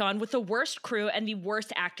ever worked on with the worst crew and the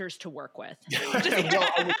worst actors to work with? Well,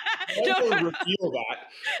 I would reveal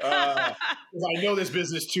that because I know this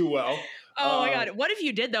business too well. Oh my God. What if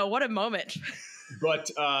you did though? What a moment. But,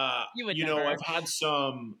 you know, I've had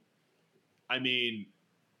some, I mean,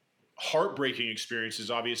 heartbreaking experiences,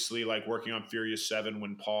 obviously, like working on Furious 7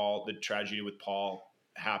 when the tragedy with Paul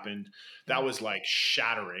happened. That was like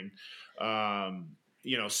shattering.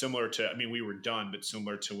 You know, similar to, I mean, we were done, but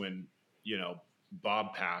similar to when, you know,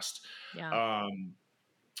 Bob passed. Yeah.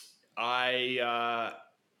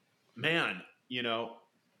 Man, you know,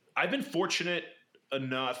 I've been fortunate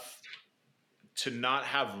enough to not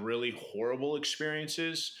have really horrible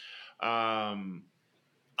experiences.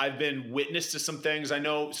 I've been witness to some things. I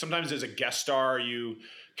know sometimes as a guest star, you're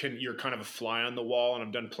kind of a fly on the wall, and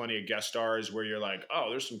I've done plenty of guest stars where you're like, oh,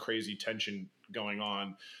 there's some crazy tension going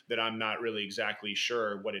on that I'm not really exactly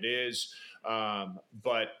sure what it is.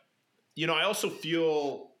 But, you know, I also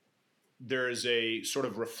feel there is a sort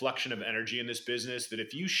of reflection of energy in this business that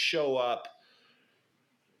if you show up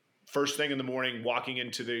first thing in the morning, walking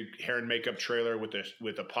into the hair and makeup trailer with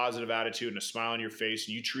a positive attitude and a smile on your face,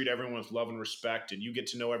 and you treat everyone with love and respect, and you get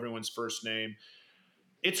to know everyone's first name,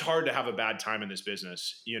 it's hard to have a bad time in this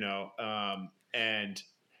business, you know? And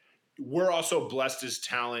we're also blessed as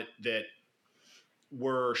talent that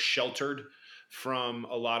we're sheltered from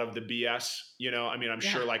a lot of the BS, you know? I mean, I'm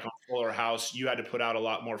sure like on Fuller House, you had to put out a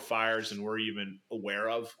lot more fires than we're even aware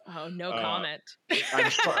of. Oh, no comment. I'm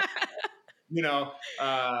sure. You know,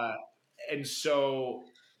 and so,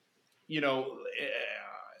 you know,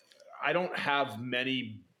 I don't have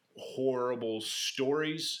many horrible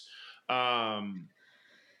stories. I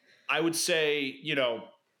would say, you know,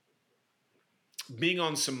 being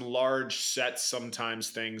on some large sets, sometimes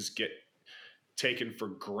things get taken for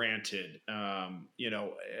granted. You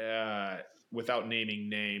know, without naming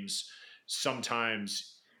names,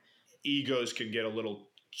 sometimes egos can get a little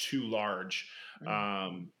too large.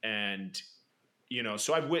 And, you know,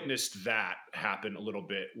 so I've witnessed that happen a little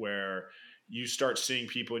bit where you start seeing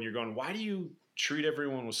people and you're going, why do you treat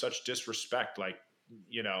everyone with such disrespect? Like,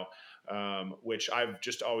 you know, which I've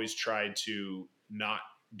just always tried to not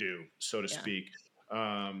do, so to speak.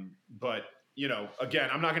 But, you know, again,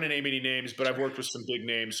 I'm not going to name any names, but I've worked with some big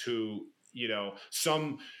names who, you know,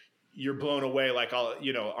 some you're blown away, like,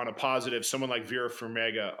 you know, on a positive, someone like Vera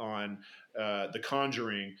Farmiga on The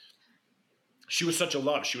Conjuring. She was such a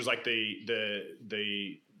love. She was like she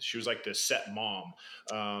was like the set mom.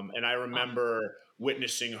 And I remember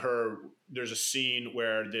witnessing her. There's a scene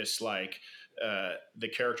where this like the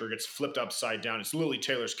character gets flipped upside down. It's Lily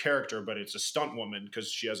Taylor's character, but it's a stunt woman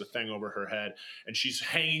because she has a thing over her head, and she's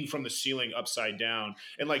hanging from the ceiling upside down.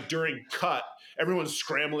 And like during cut, everyone's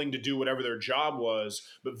scrambling to do whatever their job was,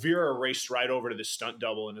 but Vera raced right over to the stunt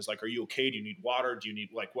double and is like, "Are you okay? Do you need water? Do you need,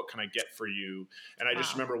 like, what can I get for you?" And I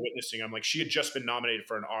just remember witnessing. I'm like, she had just been nominated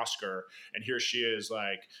for an Oscar, and here she is,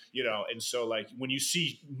 like, you know. And so like when you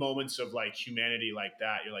see moments of like humanity like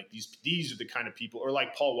that, you're like, these are the kind of people. Or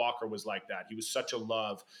like Paul Walker was like that. He was such a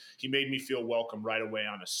love. He made me feel welcome right away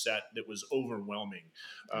on a set that was overwhelming.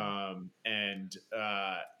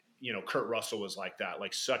 You know, Kurt Russell was like that,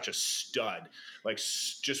 like such a stud, like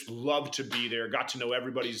just loved to be there, got to know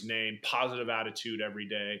everybody's name, positive attitude every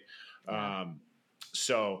day. You know,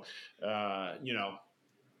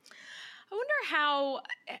 I wonder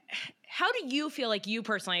how do you feel like you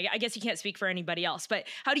personally, I guess you can't speak for anybody else, but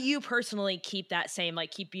how do you personally keep that same,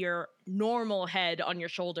 like keep your normal head on your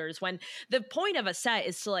shoulders when the point of a set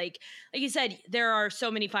is to like you said, there are so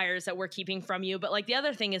many fires that we're keeping from you, but like the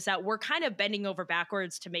other thing is that we're kind of bending over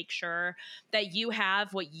backwards to make sure that you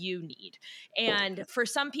have what you need. And for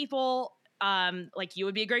some people, like you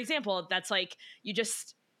would be a great example. That's like, you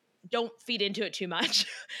just don't feed into it too much.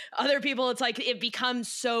 Other people, it's like it becomes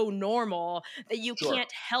so normal that you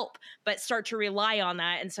can't help but start to rely on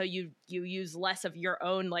that. And so you use less of your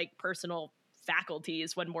own like personal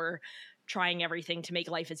faculties when we're trying everything to make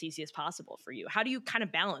life as easy as possible for you. How do you kind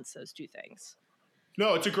of balance those two things?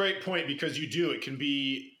 No, it's a great point because you do. It can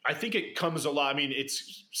be, I think it comes a lot. I mean, it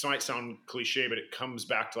might sound cliche, but it comes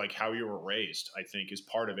back to like how you were raised, I think, is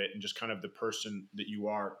part of it, and just kind of the person that you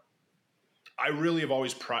are. I really have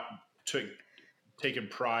always taken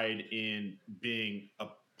pride in being a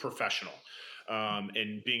professional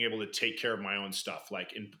and being able to take care of my own stuff.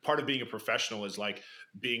 Like, and part of being a professional is like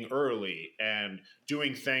being early and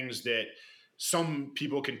doing things that some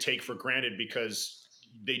people can take for granted because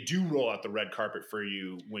they do roll out the red carpet for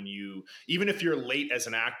you when you, even if you're late as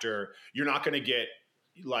an actor, you're not going to get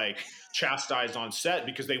like chastised on set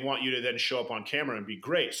because they want you to then show up on camera and be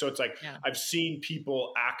great. So it's like, I've seen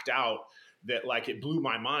people act out that like, it blew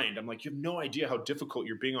my mind. I'm like, you have no idea how difficult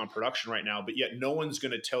you're being on production right now, but yet no one's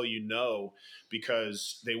going to tell you no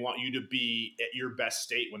because they want you to be at your best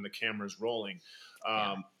state when the camera's rolling.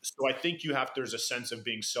 So I think there's a sense of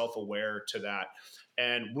being self-aware to that.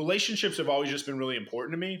 And relationships have always just been really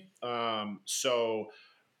important to me. So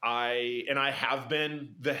I have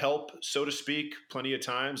been the help, so to speak, plenty of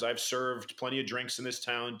times. I've served plenty of drinks in this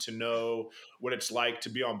town to know what it's like to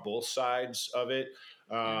be on both sides of it.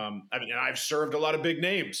 I mean, and I've served a lot of big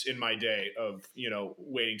names in my day of, you know,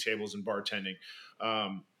 waiting tables and bartending.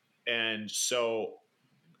 And so,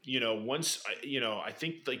 you know, I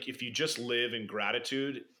think like if you just live in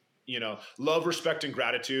gratitude, you know, love, respect, and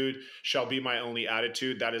gratitude shall be my only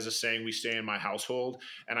attitude. That is a saying we say in my household.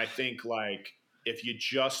 And I think like, if you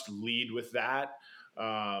just lead with that,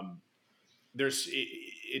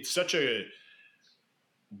 it's such a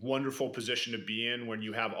wonderful position to be in when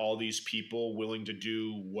you have all these people willing to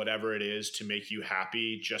do whatever it is to make you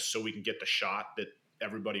happy just so we can get the shot that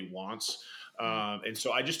everybody wants. And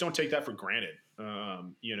so I just don't take that for granted,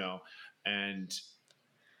 you know, and,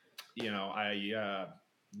 you know, I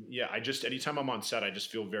just, anytime I'm on set, I just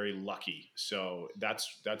feel very lucky. So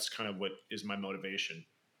that's kind of what is my motivation.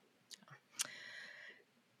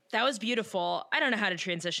 That was beautiful. I don't know how to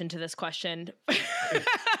transition to this question.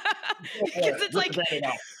 Because it's like,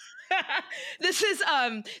 this is,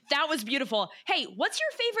 that was beautiful. Hey, what's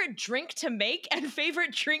your favorite drink to make and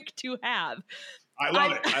favorite drink to have? I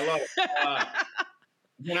love it.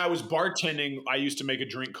 When I was bartending, I used to make a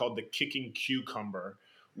drink called the Kicking Cucumber,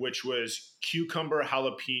 which was cucumber,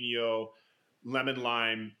 jalapeno, lemon,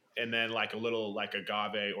 lime, and then like a little like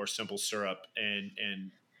agave or simple syrup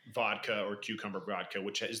and vodka or cucumber vodka,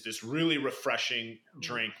 which is this really refreshing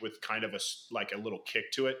drink with kind of a little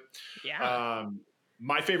kick to it. Yeah.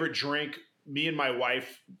 My favorite drink, me and my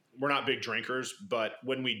wife, we're not big drinkers, but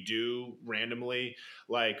when we do randomly,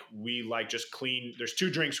 like we like just clean, there's two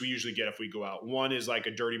drinks we usually get if we go out. One is like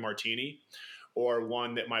a dirty martini, or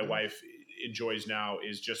one that my wife enjoys now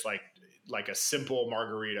is just like a simple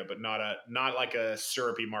margarita, but not like a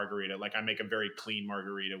syrupy margarita. Like I make a very clean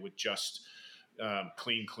margarita with just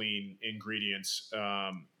clean ingredients.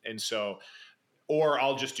 And so, or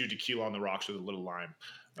I'll just do tequila on the rocks with a little lime.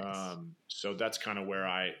 Nice. So that's kind of where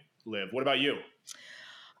I live. What about you?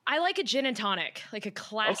 I like a gin and tonic, like a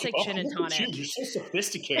classic gin and tonic. You're so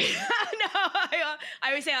sophisticated. No, I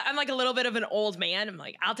always say I'm like a little bit of an old man. I'm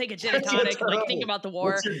like, I'll take a gin and tonic and like think about the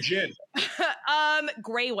war. What's your gin?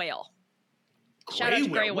 Gray Whale. Shout out to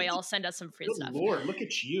Gray Whale. Send us some free stuff. Lord, look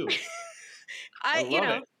at you. I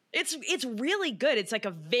love it. It's really good. It's like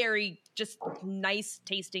a very just nice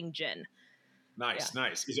tasting gin. Nice.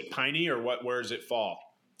 Is it piney or what? Where does it fall?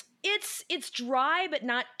 It's dry, but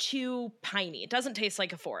not too piney. It doesn't taste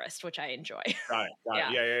like a forest, which I enjoy. Got it.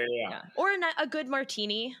 Yeah. Or a good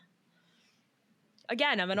martini.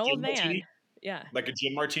 Again, I'm an old man. Martini? Yeah. Like a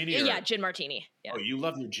gin martini? Yeah, gin martini. Yeah. Oh, you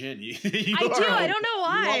love your gin. I do. I don't know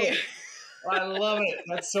why. I love it.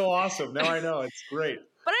 That's so awesome. Now I know. It's great.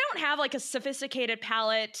 But I don't have like a sophisticated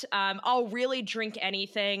palate. I'll really drink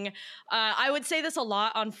anything. I would say this a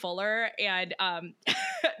lot on Fuller, and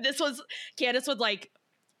Candace would like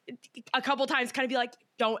a couple times kind of be like,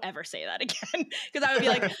 don't ever say that again. Because I would be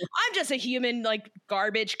like, I'm just a human like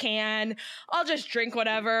garbage can. I'll just drink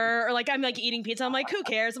whatever. Or like I'm like eating pizza. I'm like, who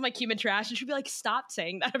cares? I'm like human trash. And she'd be like, stop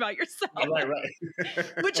saying that about yourself. Right.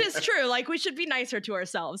 Which is true. Like we should be nicer to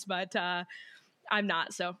ourselves, but I'm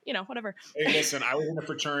not. So, whatever. Hey, listen, I was in a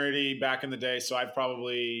fraternity back in the day, so I've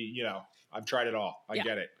probably, I've tried it all. I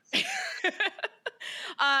get it.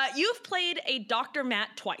 You've played a Dr.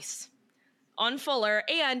 Matt twice on Fuller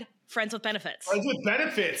and Friends with Benefits. Friends with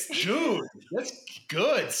Benefits, dude. That's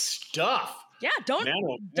good stuff. Yeah, don't.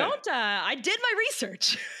 I did my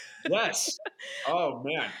research. Yes. Oh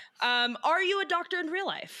man. Are you a doctor in real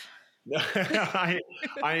life? I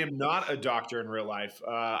am not a doctor in real life.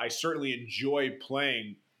 I certainly enjoy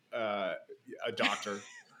playing a doctor.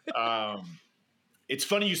 It's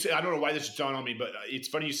funny you say, I don't know why this dawned on me, but it's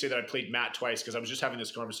funny you say that I played Matt twice because I was just having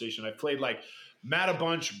this conversation. I played like Matt a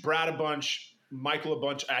bunch, Brad a bunch, Michael a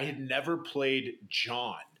bunch. I had never played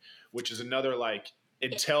John, which is another like,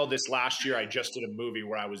 until this last year, I just did a movie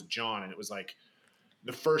where I was John, and it was like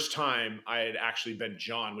the first time I had actually been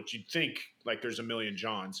John, which you'd think like there's a million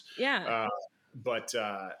Johns. Yeah. But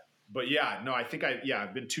yeah, no, I think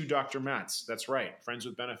I've been 2 Dr. Matts. That's right. Friends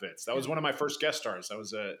with Benefits. That was one of my first guest stars. That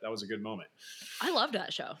was a good moment. I loved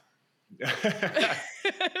that show.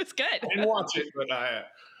 It's good. I didn't watch it, but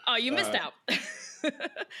you missed out.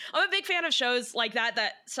 I'm a big fan of shows like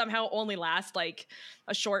that somehow only last like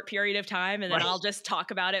a short period of time, and then I'll just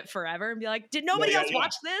talk about it forever and be like, did nobody else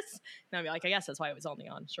watch this? And I'll be like, I guess that's why it was only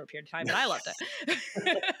on a short period of time, but I loved it.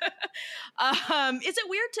 Is it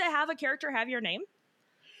weird to have a character have your name?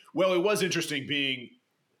 Well, it was interesting being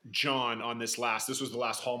John on this was the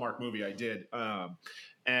last Hallmark movie I did.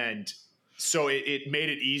 And so it made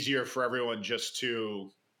it easier for everyone just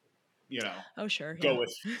to, go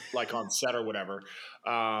with like on set or whatever.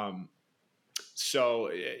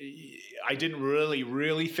 So I didn't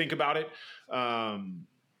really think about it.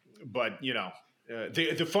 But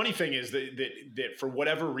the funny thing is that for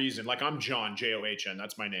whatever reason, like I'm John, John,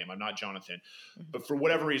 that's my name. I'm not Jonathan, but for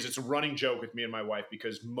whatever reason, it's a running joke with me and my wife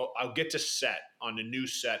because I'll get to set on a new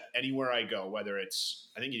set anywhere I go, whether it's,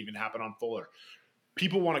 I think it even happened on Fuller.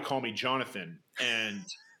 People want to call me Jonathan, and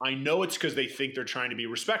I know it's because they think they're trying to be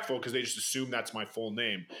respectful because they just assume that's my full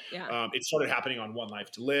name. Yeah. It started happening on One Life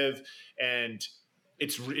to Live, and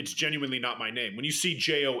it's genuinely not my name. When you see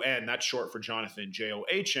Jon, that's short for Jonathan. John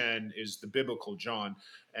is the biblical John,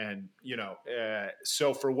 and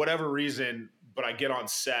so for whatever reason, but I get on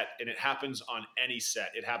set, and it happens on any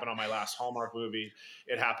set. It happened on my last Hallmark movie.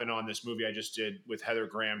 It happened on this movie I just did with Heather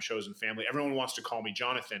Graham, Chosen Family. Everyone wants to call me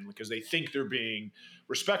Jonathan because they think they're being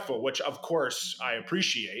respectful, which of course I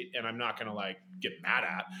appreciate, and I'm not going to like get mad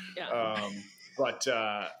at. Yeah.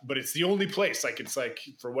 But it's the only place. Like it's like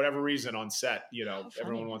for whatever reason on set,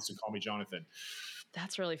 everyone wants to call me Jonathan.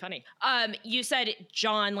 That's really funny. You said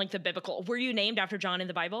John, like the biblical. Were you named after John in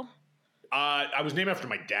the Bible? I was named after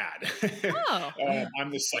my dad. Oh.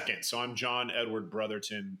 I'm the second. So I'm John Edward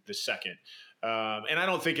Brotherton the second. And I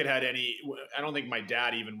don't think I don't think my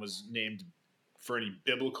dad even was named for any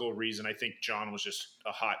biblical reason. I think John was just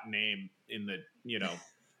a hot name in the,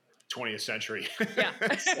 20th century. Yeah.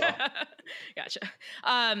 Gotcha.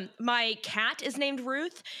 My cat is named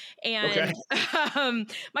Ruth, and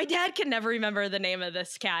my dad can never remember the name of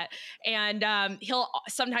this cat. And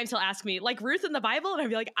sometimes he'll ask me, like, Ruth in the Bible? And I'd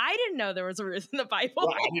be like, I didn't know there was a Ruth in the Bible.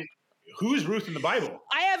 Well, who's Ruth in the Bible?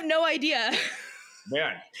 I have no idea.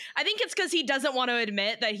 Man. I think it's because he doesn't want to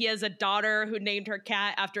admit that he has a daughter who named her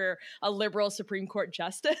cat after a liberal Supreme Court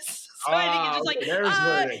justice. So I think it's just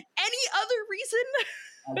any other reason?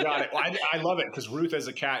 I got it. Well, I love it because Ruth as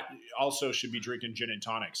a cat also should be drinking gin and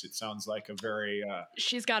tonics. It sounds like a very...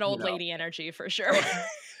 she's got old lady energy for sure.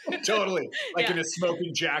 Totally. Like in a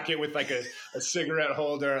smoking jacket with like a cigarette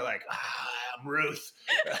holder. Like, I'm Ruth.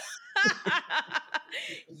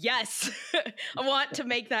 Yes. I want to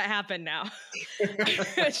make that happen now.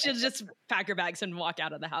 She'll just pack her bags and walk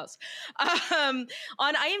out of the house. On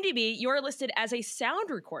IMDb, you're listed as a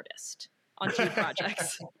sound recordist on 2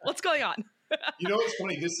 projects. What's going on? You know, it's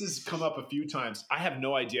funny. This has come up a few times. I have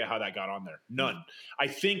no idea how that got on there. None. I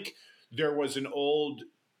think there was an old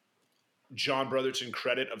John Brotherton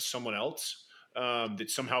credit of someone else that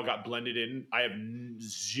somehow got blended in. I have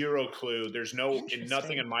zero clue. There's in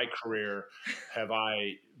nothing in my career have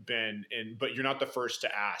I been in, but you're not the first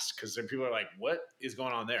to ask, because then people are like, what is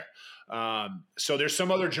going on there? So there's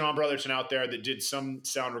some other John Brotherton out there that did some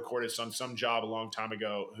sound recordings on some job a long time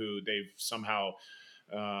ago who they've somehow,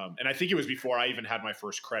 and I think it was before I even had my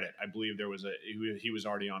first credit. I believe he was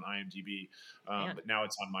already on IMDb, but now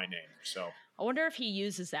it's on my name. So I wonder if he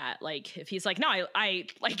uses that, like if he's like, no, I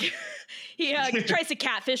like he tries to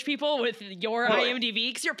catfish people with your IMDb,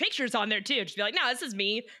 because your picture's on there too. Just be like, no, this is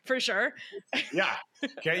me for sure. Yeah,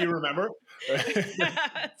 can't you remember?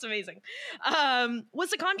 That's amazing.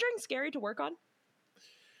 Was The Conjuring scary to work on?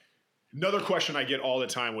 Another question I get all the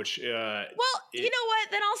time, which you know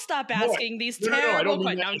what? Then I'll stop asking these terrible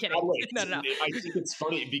questions. No, I'm kidding. No. I think it's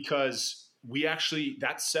funny because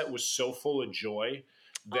that set was so full of joy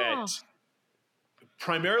that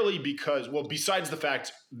primarily because, well, besides the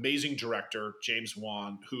fact, amazing director James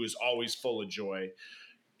Wan, who is always full of joy,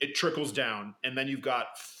 it trickles down, and then you've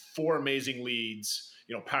got 4 amazing leads.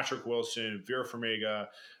 You know, Patrick Wilson, Vera Farmiga,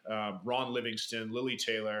 Ron Livingston, Lily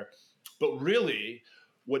Taylor, but really,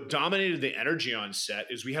 what dominated the energy on set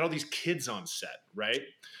is we had all these kids on set, right?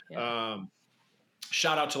 Yeah.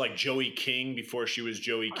 Shout out to like Joey King before she was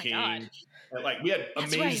Joey King. Like we had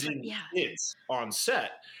amazing kids on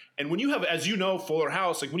set. And when you have, as you know, Fuller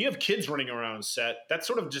House, like when you have kids running around set, that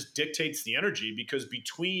sort of just dictates the energy, because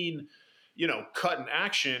between, you know, cut and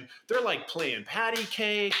action, they're like playing patty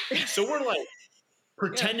cake. So we're like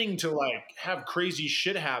pretending to like have crazy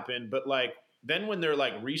shit happen. But like then when they're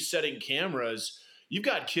like resetting cameras, you've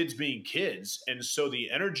got kids being kids. And so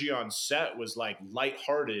the energy on set was like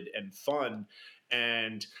lighthearted and fun.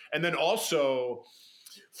 And then also,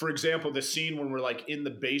 for example, the scene when we're like in the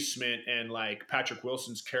basement and like Patrick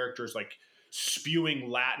Wilson's character is like spewing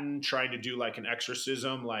Latin, trying to do like an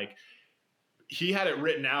exorcism. Like he had it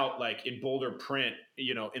written out like in bolder print,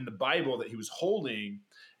 you know, in the Bible that he was holding.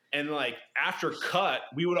 And like after cut,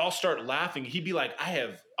 we would all start laughing. He'd be like, I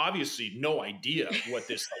have obviously no idea what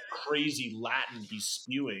this like crazy Latin he's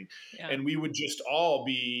spewing. Yeah. And we would just all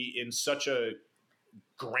be in such a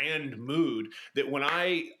grand mood that when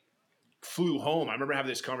I flew home, I remember having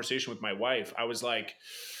this conversation with my wife. I was like,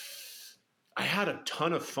 I had a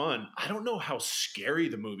ton of fun. I don't know how scary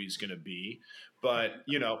the movie's going to be, but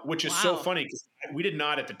you know, which is so funny because we did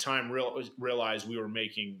not at the time realize we were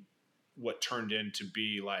making what turned into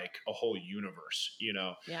be like a whole universe, you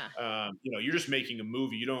know? Yeah. You know, you're just making a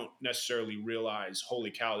movie. You don't necessarily realize,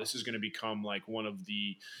 holy cow, this is going to become like one of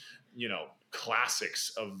the, you know,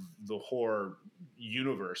 classics of the horror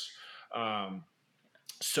universe.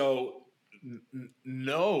 So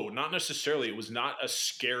no, not necessarily. It was not a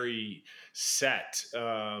scary set.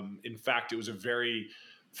 In fact, it was a very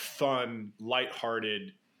fun,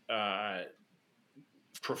 lighthearted,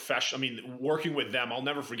 professional. I mean, working with them, I'll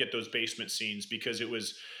never forget those basement scenes because it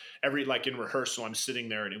was like in rehearsal, I'm sitting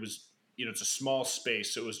there and it was, you know, it's a small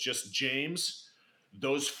space. So it was just James,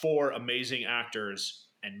 those 4 amazing actors,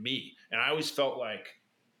 and me. And I always felt like,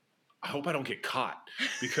 I hope I don't get caught,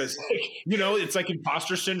 because like, you know, it's like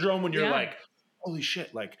imposter syndrome when you're like, holy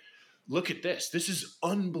shit, like, look at this. This is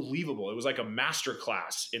unbelievable. It was like a master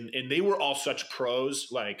class. And they were all such pros,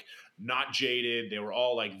 like not jaded. They were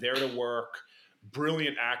all like there to work.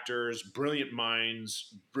 Brilliant actors, brilliant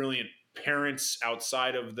minds, brilliant parents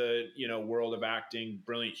outside of the, you know, world of acting,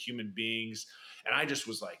 brilliant human beings. And I just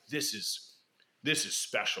was like, this is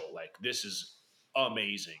special. Like, this is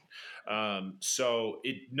amazing. So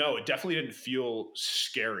it definitely didn't feel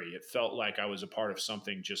scary. It felt like I was a part of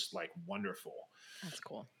something just like wonderful. That's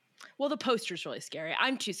cool. Well, the poster's really scary.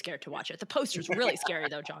 I'm too scared to watch it. The poster's really scary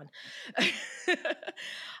though, John.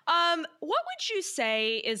 What would you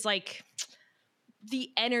say is like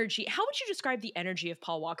the energy? How would you describe the energy of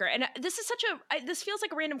Paul Walker? And this is this feels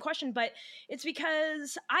like a random question, but it's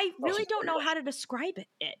because I really don't know how to describe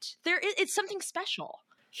it. It's something special.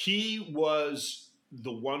 He was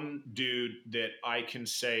the one dude that I can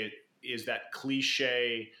say is that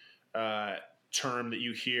cliche term that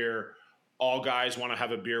you hear all guys want to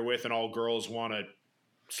have a beer with and all girls want to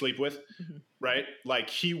sleep with, right? Like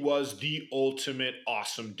he was the ultimate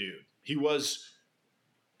awesome dude. He was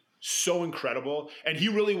so incredible. And he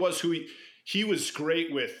really was he was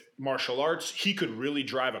great with martial arts. He could really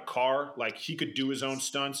drive a car. Like he could do his own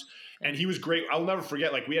stunts. And he was great. I'll never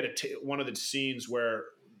forget, like we had one of the scenes where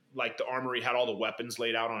like the armory had all the weapons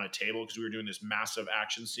laid out on a table because we were doing this massive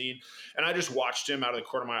action scene. And I just watched him out of the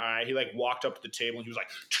corner of my eye. He like walked up to the table and he was like,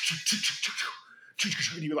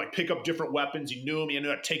 and he would like pick up different weapons. He knew him. He knew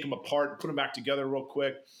how to take them apart and put them back together real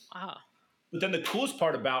quick. Wow. But then the coolest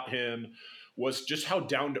part about him was just how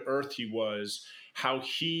down to earth he was, how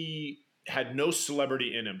he had no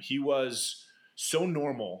celebrity in him. He was so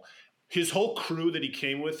normal. His whole crew that he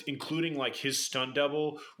came with, including like his stunt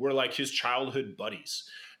double, were like his childhood buddies.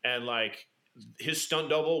 And like his stunt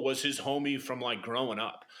double was his homie from like growing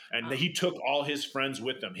up. And he took all his friends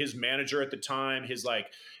with him. His manager at the time, his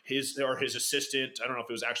assistant, I don't know if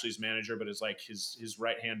it was actually his manager, but it's like his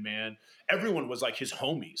right-hand man. Everyone was like his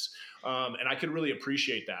homies. And I could really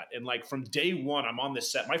appreciate that. And like from day one, I'm on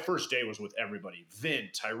this set. My first day was with everybody. Vin,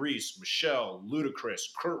 Tyrese, Michelle, Ludacris,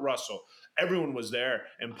 Kurt Russell. Everyone was there.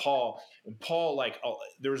 And Paul, like,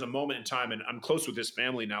 there was a moment in time, and I'm close with his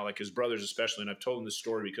family now, like his brothers especially. And I've told him this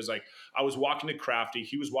story because like I was walking to Crafty.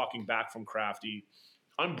 He was walking back from Crafty.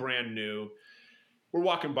 I'm brand new. We're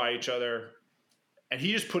walking by each other. And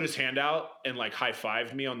he just put his hand out and like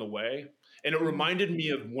high-fived me on the way. And it reminded me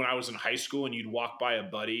of when I was in high school and you'd walk by a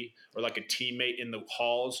buddy or like a teammate in the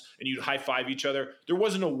halls and you'd high-five each other. There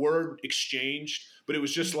wasn't a word exchanged, but it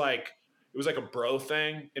was just like, it was like a bro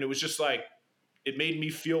thing. And it was just like, it made me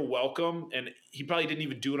feel welcome. And he probably didn't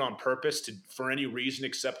even do it on purpose for any reason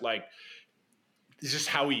except like, it's just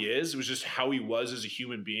how he is. It was just how he was as a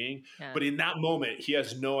human being. Yeah. But in that moment, he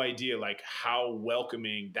has no idea like how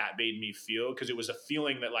welcoming that made me feel, because it was a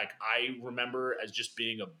feeling that like I remember as just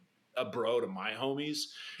being a bro to my homies.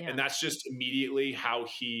 Yeah. And that's just immediately how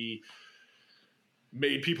he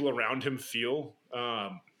made people around him feel.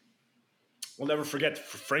 I'll never forget,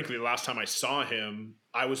 frankly, the last time I saw him,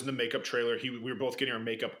 I was in the makeup trailer. We were both getting our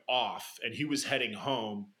makeup off and he was heading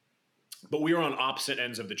home, but we were on opposite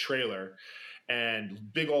ends of the trailer.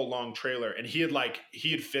 And big old long trailer. And he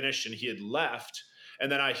had finished and he had left. And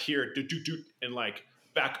then I hear doot, doot, doot, and like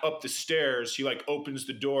back up the stairs, he like opens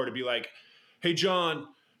the door to be like, "Hey, John,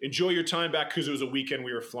 enjoy your time back." Cause it was a weekend.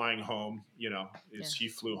 We were flying home, he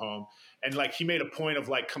flew home. And like, he made a point of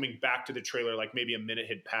like coming back to the trailer, like maybe a minute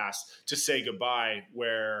had passed to say goodbye,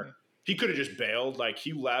 where he could have just bailed. Like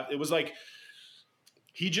he left. It was like,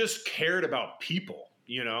 he just cared about people.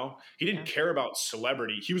 He didn't care about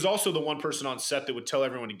celebrity. He was also the one person on set that would tell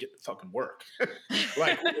everyone to get the fucking work.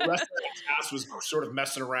 Like the rest of the cast was sort of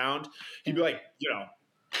messing around. He'd be like,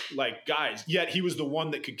 like guys, yet he was the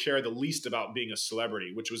one that could care the least about being a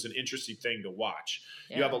celebrity, which was an interesting thing to watch.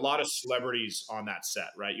 Yeah. You have a lot of celebrities on that set,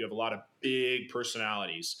 right? You have a lot of big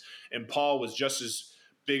personalities. And Paul was just as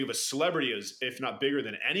big of a celebrity as, if not bigger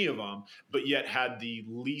than any of them, but yet had the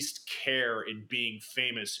least care in being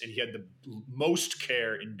famous, and he had the most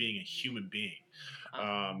care in being a human being.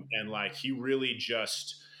 And like, he really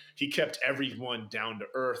he kept everyone down to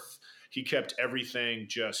earth. He kept everything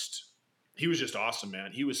he was just awesome,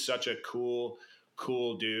 man. He was such a cool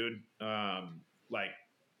dude. Like,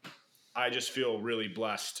 I just feel really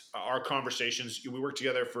blessed. Our conversations, we worked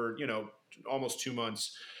together for, almost 2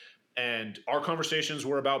 months. And our conversations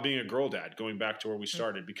were about being a girl dad, going back to where we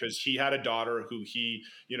started, because he had a daughter who he,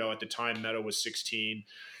 at the time Meta was 16.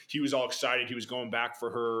 He was all excited. He was going back for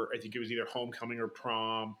her. I think it was either homecoming or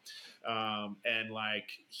prom. And like,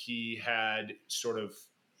 he had sort of,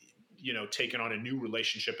 taken on a new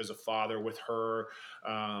relationship as a father with her.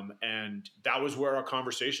 And that was where our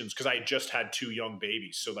conversations, because I had just had 2 young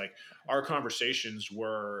babies. So like, our conversations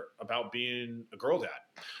were about being a girl dad.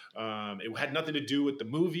 It had nothing to do with the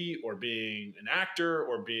movie or being an actor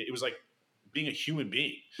it was like being a human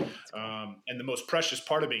being. And the most precious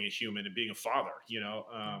part of being a human and being a father,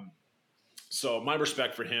 so my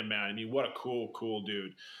respect for him, man. I mean, what a cool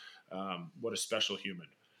dude. What a special human.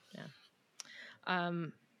 Yeah.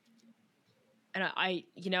 And I,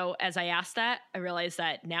 as I asked that, I realized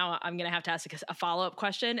that now I'm going to have to ask a follow-up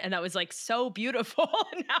question. And that was like so beautiful.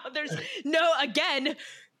 Now there's again,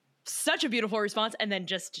 such a beautiful response. And then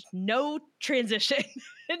just no transition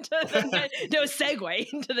no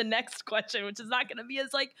segue into the next question, which is not going to be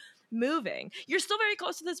as like moving. You're still very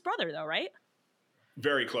close to this brother though, right?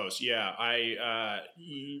 Very close. Yeah.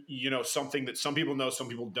 Something that some people know, some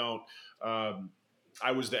people don't.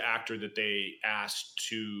 I was the actor that they asked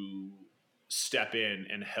to step in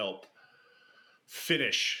and help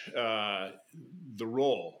finish the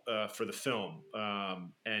role for the film.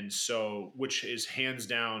 And so, which is hands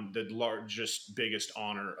down the largest, biggest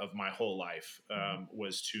honor of my whole life,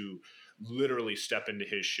 was to literally step into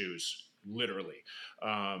his shoes,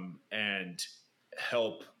 and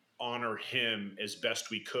help honor him as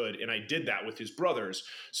best we could. And I did that with his brothers.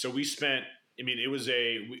 So we spent I mean,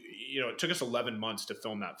 it took us 11 months to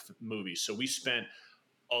film that movie. So we spent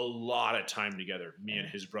a lot of time together, me and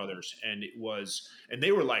his brothers. And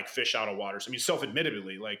they were like fish out of water. I mean,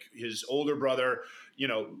 self-admittedly, like his older brother,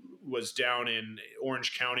 was down in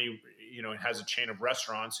Orange County, has a chain of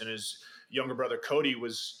restaurants, and his younger brother, Cody,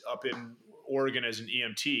 was up in Oregon as an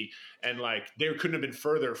EMT, and like they couldn't have been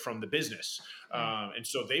further from the business. And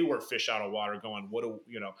so they were fish out of water going,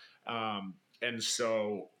 and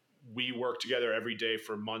so we worked together every day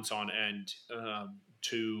for months on end,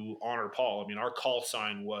 to honor Paul. I mean, our call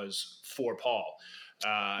sign was for Paul.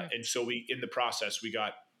 And so in the process, we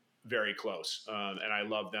got very close. And I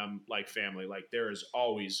love them like family. Like there is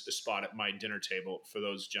always a spot at my dinner table for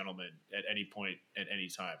those gentlemen at any point, at any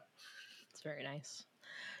time. It's very nice.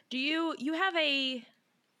 Do you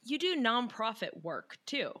do nonprofit work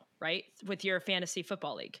too, right? With your fantasy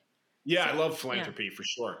football league. Yeah. I love philanthropy for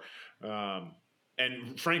sure.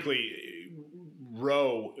 And frankly,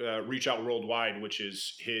 Reach Out Worldwide, which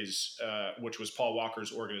was Paul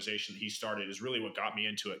Walker's organization he started, is really what got me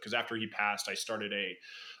into it. Because after he passed, I started a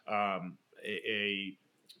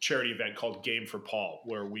charity event called Game for Paul,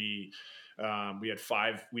 where we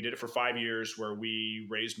did it for 5 years, where we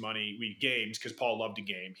raised money. We gamed because Paul loved to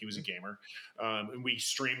game. He was a gamer. And we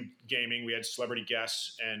streamed gaming. We had celebrity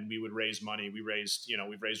guests, and we would raise money. We've raised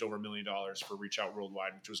over $1 million for Reach Out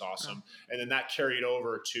Worldwide, which was awesome. Wow. And then that carried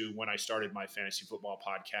over to when I started my fantasy football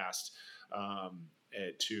podcast. I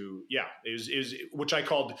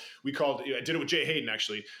did it with Jay Hayden,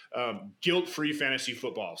 actually, guilt-free fantasy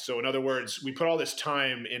football. So in other words, we put all this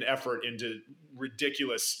time and effort into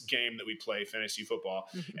ridiculous game that we play, fantasy football.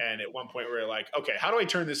 Mm-hmm. And at one point we were like, okay, how do I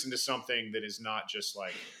turn this into something that is not just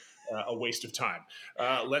like a waste of time?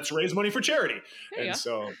 Let's raise money for charity.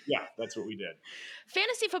 So, yeah, that's what we did.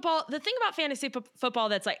 Fantasy football. The thing about fantasy football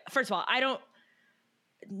that's like, first of all,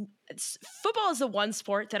 football is the one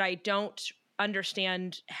sport that I don't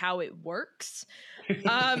understand how it works.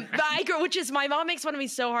 My mom makes fun of me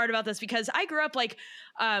so hard about this because I grew up like,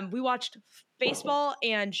 we watched baseball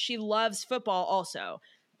and she loves football also.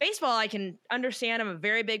 Baseball, I can understand. I'm a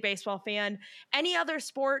very big baseball fan. Any other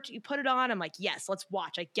sport, you put it on, I'm like, yes, let's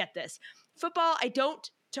watch. I get this. Football, I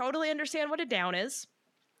don't totally understand what a down is.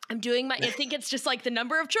 I think it's just like the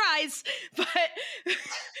number of tries, but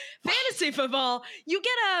fantasy football, you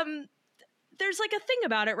get, there's like a thing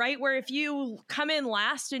about it, right? Where if you come in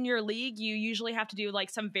last in your league, you usually have to do like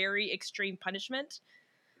some very extreme punishment.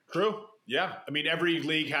 True. Yeah. I mean, every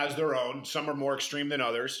league has their own. Some are more extreme than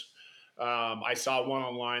others. I saw one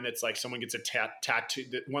online that's like someone gets a tattoo.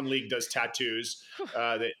 One league does tattoos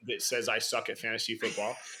that says I suck at fantasy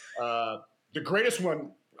football. The greatest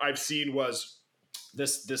one I've seen was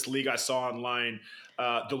this league I saw online.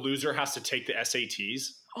 The loser has to take the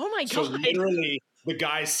SATs. Oh my God. So literally the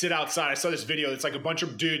guys sit outside. I saw this video. It's like a bunch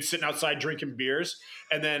of dudes sitting outside drinking beers.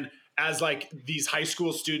 And then as like these high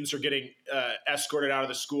school students are getting escorted out of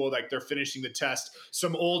the school, like they're finishing the test,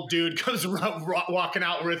 some old dude comes walking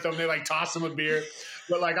out with them. They like toss him a beer.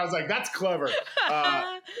 But like, I was like, that's clever.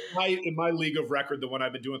 In my league of record, the one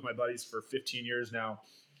I've been doing with my buddies for 15 years now,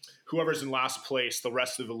 whoever's in last place, the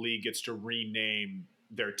rest of the league gets to rename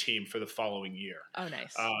their team for the following year. Oh,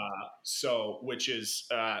 nice. Which has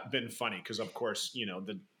been funny because, of course,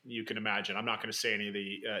 you can imagine. I'm not going to say any of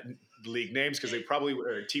the league names because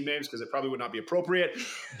team names because it probably would not be appropriate.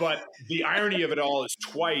 But the irony of it all is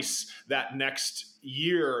twice that next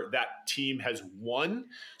year that team has won.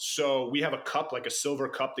 So we have a cup, like a silver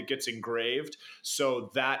cup that gets engraved.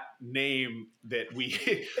 So that name that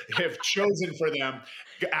we have chosen for them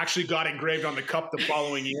actually got engraved on the cup the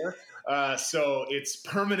following year. So it's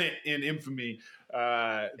permanent in infamy,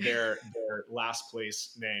 their last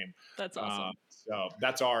place name. That's awesome. So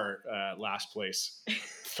that's our last place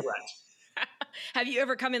threat. Have you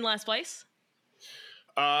ever come in last place?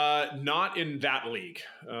 Not in that league.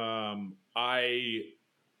 I'm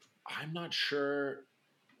not sure.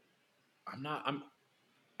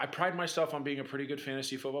 I pride myself on being a pretty good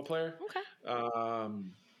fantasy football player. Okay.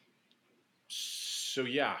 So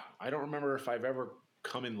yeah, I don't remember if I've ever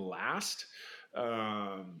come in last.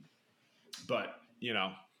 But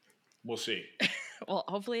we'll see. Well,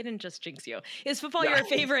 hopefully it didn't just jinx you. Is football your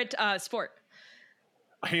favorite sport?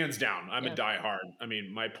 Hands down. I'm a diehard. I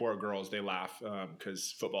mean, my poor girls, they laugh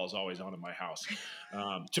because football is always on in my house.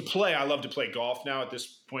 To play, I love to play golf now at this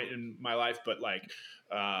point in my life, but like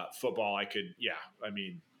football, I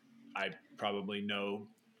probably know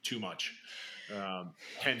too much.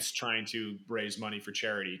 Hence trying to raise money for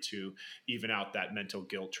charity to even out that mental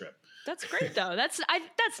guilt trip. That's great though. That's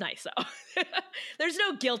nice though. There's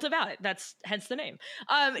no guilt about it. That's hence the name.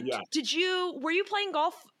 Were you playing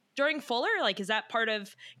golf during Fuller? Like, is that part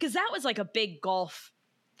of, because that was like a big golf.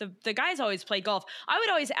 The guys always played golf. I would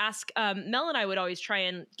always ask, Mel and I would always try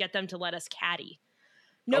and get them to let us caddy.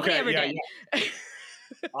 Nobody ever did. Yeah.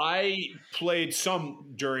 I played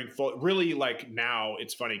some during full. Really, like now,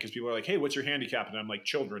 it's funny because people are like, "Hey, what's your handicap?" And I'm like,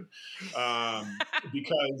 "Children,"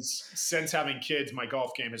 because since having kids, my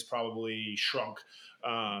golf game has probably shrunk.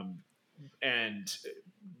 And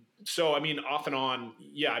so, I mean, off and on,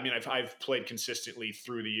 yeah. I mean, I've played consistently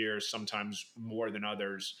through the years, sometimes more than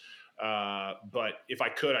others. But if I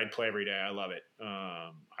could, I'd play every day. I love it. I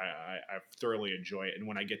thoroughly enjoy it. And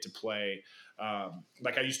when I get to play,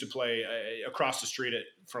 like I used to play across the street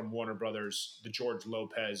from Warner Brothers, the George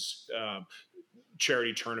Lopez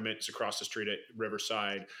charity tournament is across the street at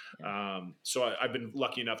Riverside. So I've been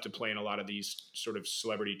lucky enough to play in a lot of these sort of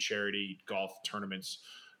celebrity charity golf tournaments,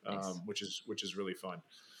 nice. which is really fun.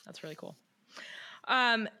 That's really cool.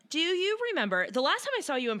 Do you remember the last time I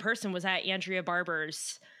saw you in person was at Andrea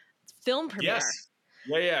Barber's film premiere? Yes.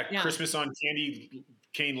 Yeah. Christmas on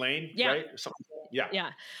Cane Lane, right? Something like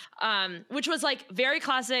that. Yeah. Which was like very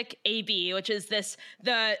classic AB, which is the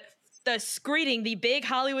screening, the big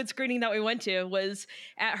Hollywood screening that we went to was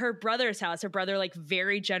at her brother's house. Her brother like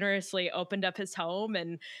very generously opened up his home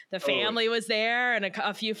and the family was there and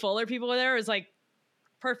a few Fuller people were there. It was like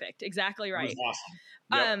perfect. Exactly right. It was awesome.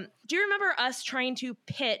 Yep. Do you remember us trying to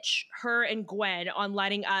pitch her and Gwen on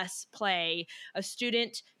letting us play a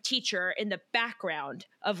student teacher in the background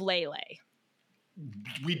of Lele?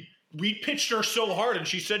 We pitched her so hard, and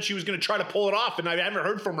she said she was going to try to pull it off, and I haven't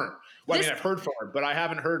heard from her. Well, I mean, I've heard from her, but I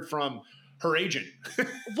haven't heard from her agent.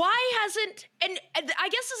 Why hasn't? And I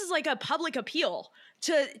guess this is like a public appeal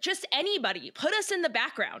to just anybody. Put us in the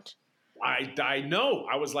background. I know.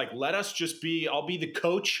 I was like, let us just be. I'll be the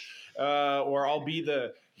coach. Or I'll be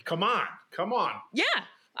the, come on. Yeah,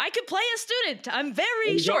 I could play a student. I'm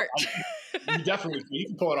very short. You definitely, you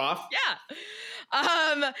can pull it off. Yeah.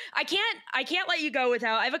 I can't let you go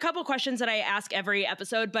without, I have a couple questions that I ask every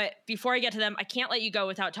episode, but before I get to them, I can't let you go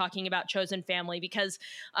without talking about Chosen Family because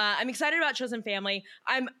I'm excited about Chosen Family.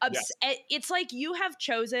 It's like you have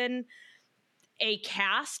chosen a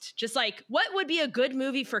cast, just like what would be a good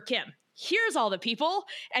movie for Kim? Here's all the people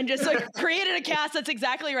and just like created a cast that's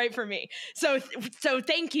exactly right for me. So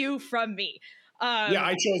thank you from me. Yeah,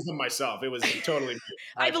 I chose them myself. It was totally me.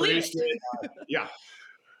 I believe it. Yeah.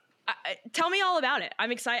 Tell me all about it.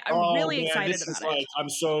 I'm excited. I'm really excited about it. I'm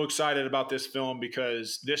so excited about this film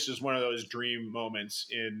because this is one of those dream moments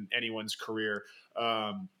in anyone's career.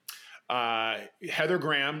 Heather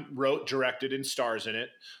Graham wrote, directed, and stars in it.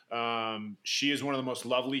 She is one of the most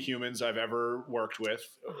lovely humans I've ever worked with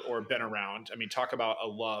or been around. I mean, talk about a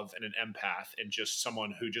love and an empath and just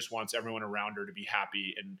someone who just wants everyone around her to be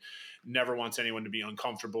happy and never wants anyone to be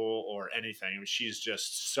uncomfortable or anything. I mean, she's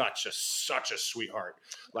just such a sweetheart,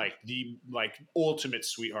 like the ultimate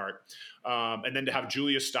sweetheart. And then to have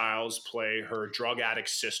Julia Stiles play her drug addict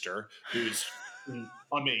sister, who's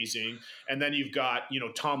amazing. And then you've got,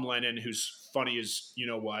 Tom Lennon, who's funny as you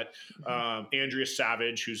know what, Andrea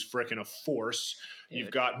Savage, who's freaking a force. Dude.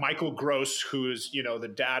 You've got Michael Gross, who is,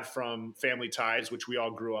 the dad from Family Ties, which we all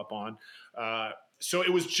grew up on. So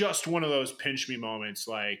it was just one of those pinch me moments,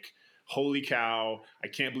 like, holy cow, I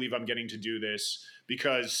can't believe I'm getting to do this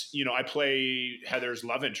because, I play Heather's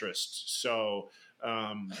love interest. So,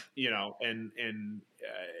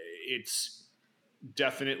 it's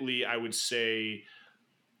definitely, I would say,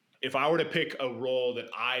 if I were to pick a role that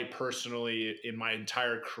I personally, in my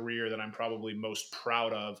entire career, that I'm probably most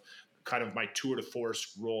proud of, kind of my tour de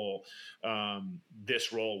force role,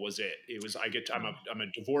 this role was it. It was, I'm a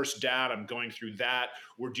divorced dad. I'm going through that.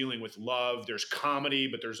 We're dealing with love. There's comedy,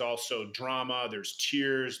 but there's also drama. There's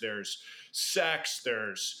tears. There's sex.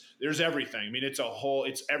 There's everything. I mean, it's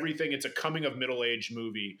everything. It's a coming of middle-aged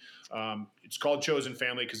movie. It's called Chosen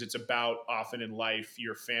Family because it's about often in life,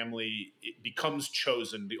 your family becomes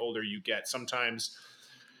chosen the older you get. Sometimes,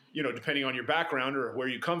 depending on your background or where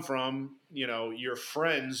you come from, your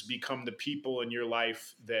friends become the people in your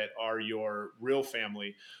life that are your real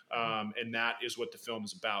family. And that is what the film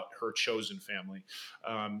is about, her chosen family.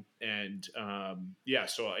 So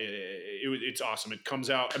it's awesome. It comes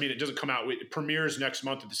out, it doesn't come out, it premieres next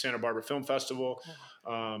month at the Santa Barbara Film Festival,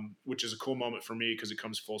 which is a cool moment for me because it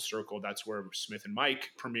comes full circle. That's where Smith and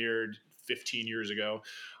Mike premiered 15 years ago.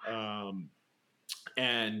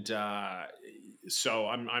 So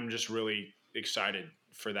I'm just really excited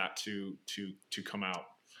for that to come out.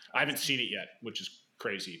 I haven't seen it yet, which is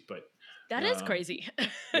crazy, but that is crazy.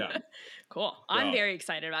 Yeah. Cool. I'm very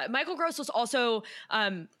excited about it. Michael Gross was also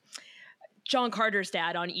John Carter's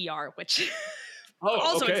dad on ER, which Oh,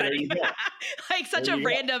 Also okay. There exciting. you go. Like such There a you go.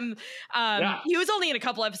 random, Yeah. he was only in a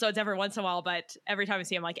couple episodes every once in a while, but every time I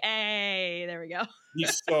see him, like, hey, there we go.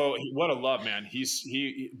 What a love, man.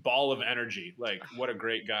 He ball of energy. Like, what a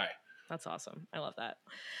great guy. That's awesome. I love that.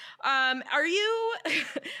 Are you, all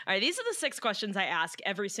right, these are the 6 questions I ask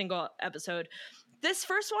every single episode. This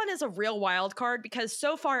first one is a real wild card because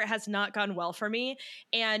so far it has not gone well for me.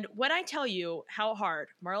 And when I tell you how hard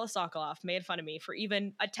Marla Sokoloff made fun of me for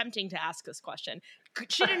even attempting to ask this question,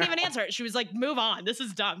 she didn't even answer it. She was like, move on. This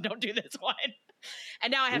is dumb. Don't do this one.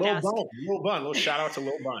 And now I have to ask. Lil Bun. Little shout out to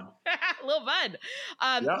Lil Bun. Lil Bun.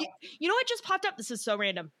 Yeah. You know what just popped up? This is so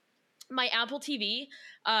random. My Apple TV,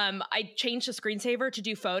 I changed the screensaver to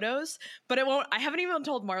do photos, but I haven't even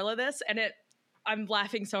told Marla this, and I'm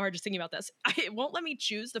laughing so hard just thinking about this. It won't let me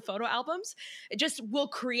choose the photo albums. It just will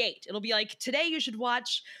create. It'll be like, today you should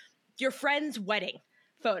watch your friend's wedding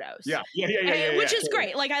photos. Yeah. Which is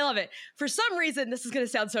great. Like, I love it. For some reason, this is going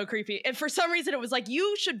to sound so creepy. And for some reason, it was like,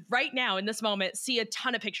 you should right now in this moment see a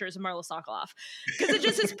ton of pictures of Marla Sokoloff. Because it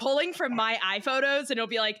just is pulling from my iPhotos, and it'll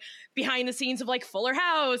be like behind the scenes of like Fuller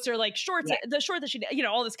House or like shorts, the short that she did,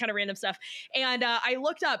 all this kind of random stuff. And I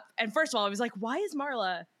looked up, and first of all, I was like, why is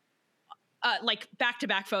Marla like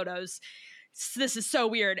back-to-back photos? This is so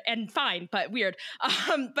weird and fine, but weird.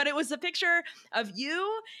 But it was a picture of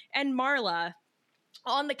you and Marla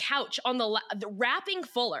on the couch on the wrapping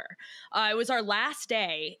Fuller. It was our last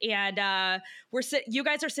day, and you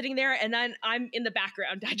guys are sitting there, and then I'm in the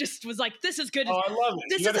background. I just was like, this is good. Oh, I love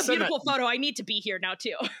it. This is a beautiful photo. I need to be here now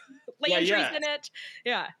too. Landry's in it.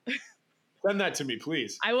 Yeah. Send that to me,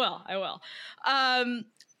 please. I will.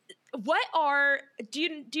 Do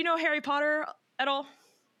you know Harry Potter at all?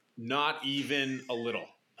 Not even a little.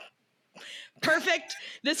 Perfect.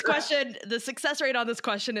 This question, the success rate on this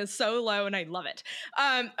question is so low, and I love it.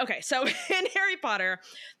 Okay, so in Harry Potter,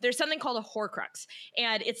 there's something called a Horcrux,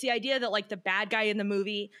 and it's the idea that like the bad guy in the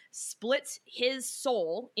movie splits his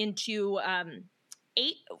soul into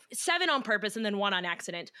 7 on purpose and then 1 on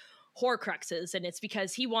accident. Horcruxes, and it's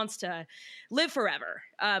because he wants to live forever.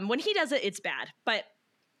 When he does it, it's bad, but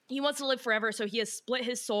he wants to live forever, so he has split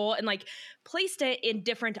his soul and like placed it in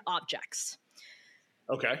different objects.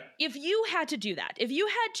 Okay. If you had to do that, if you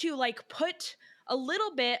had to like put a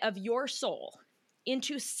little bit of your soul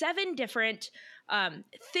into 7 different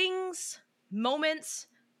things, moments,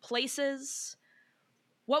 places,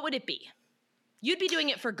 what would it be? You'd be doing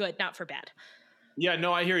it for good, not for bad. Yeah,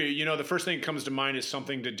 no, I hear you. The first thing that comes to mind is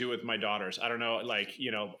something to do with my daughters. I don't know, like,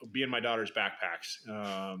 be in my daughter's backpacks,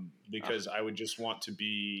 because I would just want to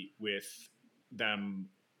be with them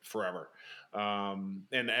forever. And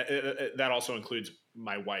that also includes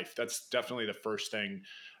my wife. That's definitely the first thing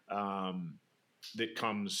that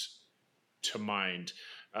comes to mind.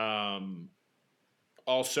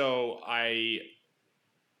 Also, I've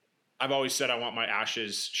always said I want my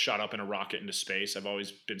ashes shot up in a rocket into space. I've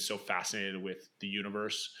always been so fascinated with the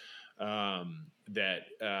universe and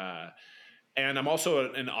I'm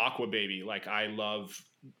also an aqua baby. Like, I love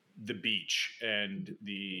the beach and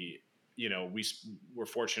we're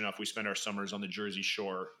fortunate enough. We spend our summers on the Jersey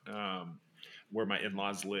Shore where my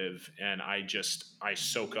in-laws live. And I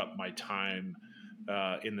soak up my time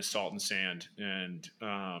in the salt and sand. And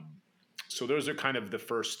so those are kind of the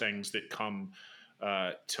first things that come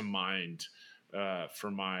to mind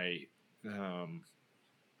for my,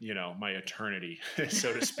 my eternity,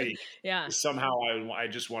 so to speak. Yeah. Somehow I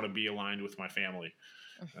just want to be aligned with my family.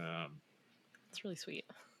 That's really sweet.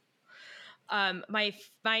 My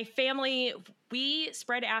family, we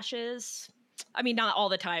spread ashes. I mean, not all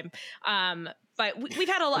the time. But we've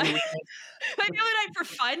had a lot. My family and I, for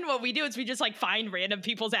fun, what we do is we just like find random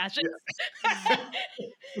people's ashes. Yeah.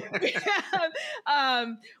 We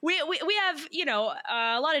have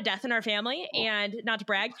a lot of death in our family, and not to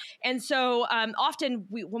brag. And so often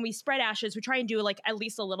when we spread ashes, we try and do like at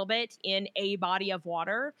least a little bit in a body of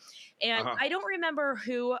water. And I don't remember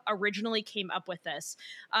who originally came up with this.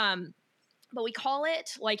 But we call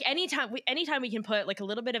it like anytime we can put like a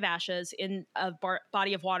little bit of ashes in a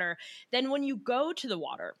body of water, then when you go to the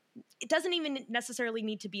water, it doesn't even necessarily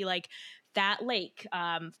need to be like that lake,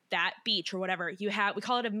 that beach or whatever. We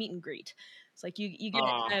call it a meet and greet. It's like you get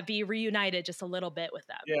to be reunited just a little bit with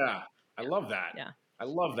them. Yeah. I love that. Yeah. I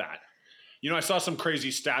love that. I saw some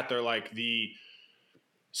crazy stat there, like the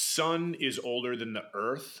sun is older than the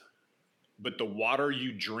earth, but the water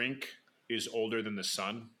you drink is older than the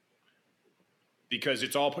sun. Because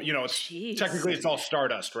it's all, technically it's all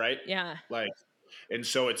stardust, right? Yeah. And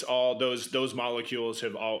so it's all those molecules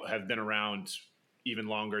have been around even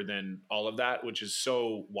longer than all of that, which is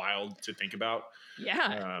so wild to think about.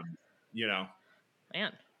 Yeah.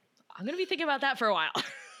 Man. I'm going to be thinking about that for a while.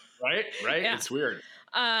 Right? Yeah. It's weird.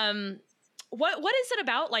 What is it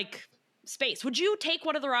about, like, space? Would you take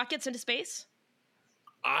one of the rockets into space?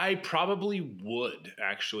 I probably would,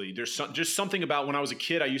 actually. There's just something about when I was a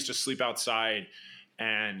kid, I used to sleep outside,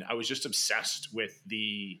 and I was just obsessed with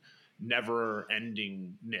the never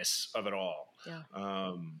endingness of it all. Yeah.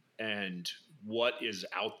 And what is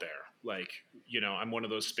out there. Like, I'm one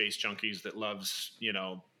of those space junkies that loves,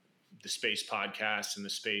 the space podcasts and the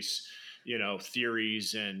space,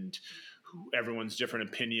 theories, and everyone's different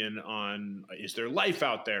opinion on, is there life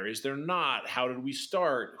out there? Is there not? How did we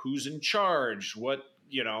start? Who's in charge? What,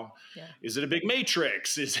 Yeah. is it a big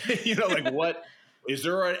matrix? Is, like, what, is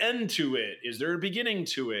there an end to it? Is there a beginning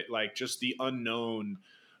to it? Like, just the unknown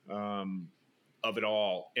of it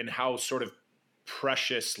all, and how sort of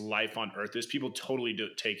precious life on Earth is. People totally do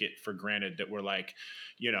take it for granted that we're like,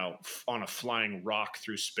 on a flying rock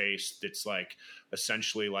through space that's like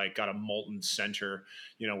essentially like got a molten center,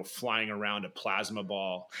 we're flying around a plasma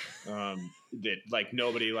ball, that like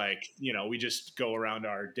nobody, like, we just go around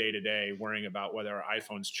our day to day worrying about whether our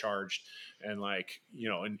iPhone's charged, and like,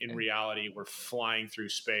 in reality we're flying through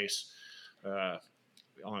space.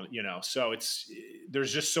 So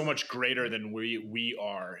there's just so much greater than we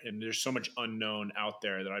are, and there's so much unknown out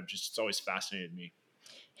there that it's always fascinated me.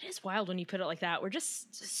 It is wild when you put it like that. We're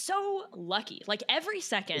just so lucky. Like, every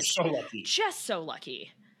second, We're so lucky. Just so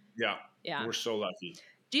lucky. Yeah, we're so lucky.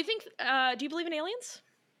 Do you think? Do you believe in aliens?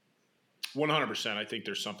 100%. I think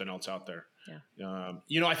there's something else out there.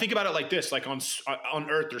 Yeah. I think about it like this: like on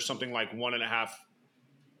Earth, there's something like 1.5.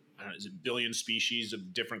 Is it billion species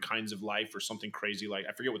of different kinds of life or something crazy? Like,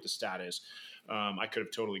 I forget what the stat is. I could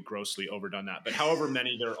have totally grossly overdone that, but however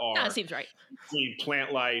many there are, that seems right. Between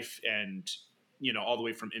plant life and, all the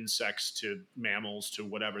way from insects to mammals to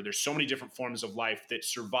whatever, there's so many different forms of life that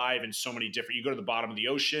survive in so many different, you go to the bottom of the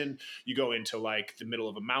ocean, you go into like the middle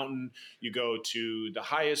of a mountain, you go to the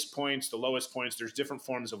highest points, the lowest points. There's different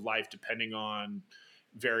forms of life depending on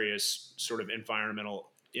various sort of environmental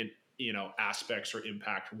aspects or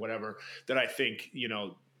impact or whatever, that I think,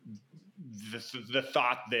 the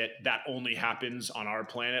thought that only happens on our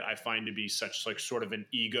planet, I find to be such like sort of an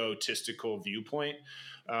egotistical viewpoint.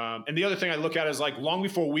 And the other thing I look at is like, long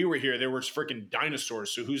before we were here, there was freaking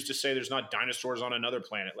dinosaurs. So who's to say there's not dinosaurs on another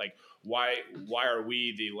planet? Like, why are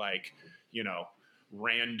we the like,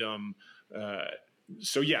 random,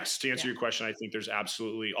 so yes, to answer your question, I think there's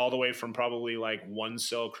absolutely, all the way from probably like one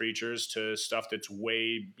cell creatures to stuff that's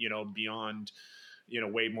way, beyond,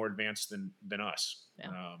 way more advanced than us.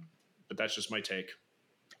 Yeah. But that's just my take.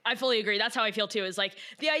 I fully agree. That's how I feel too, is like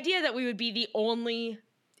the idea that we would be the only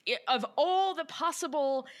of all the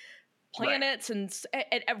possible planets,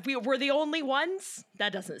 right, and we're the only ones.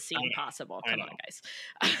 That doesn't seem possible. Come on, guys.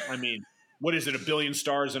 I mean, what is it? 1 billion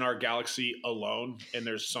stars in our galaxy alone. And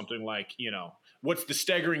there's something like, what's the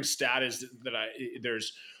staggering stat is that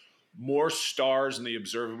there's more stars in the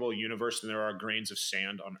observable universe than there are grains of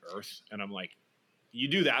sand on Earth. And I'm like, you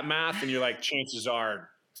do that math and you're like, chances are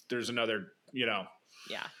there's another,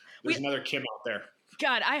 there's another Kim out there.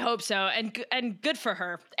 God, I hope so. And good for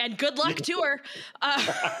her, and good luck to her.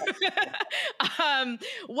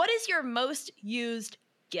 What is your most used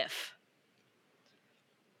GIF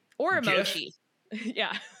or emoji? GIF?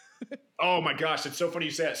 Yeah. Oh my gosh, it's so funny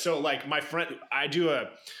you say that. So like my friend, I do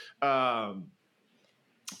well,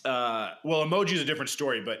 emoji is a different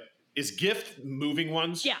story, but is GIF moving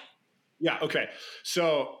ones? Yeah. Yeah. Okay.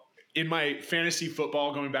 So in my fantasy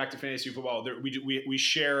football, going back to fantasy football, we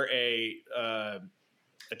share a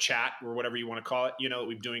chat or whatever you want to call it, that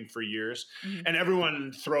we've been doing for years, mm-hmm, and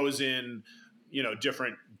everyone throws in,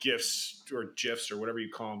 different GIFs or GIFs or whatever you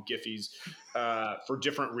call them, Giphies, for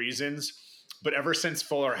different reasons. But ever since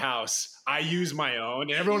Fuller House, I use my own,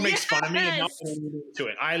 and everyone makes fun of me, and now I lean into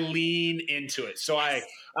it. I lean into it. So I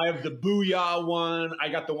have the Booyah one. I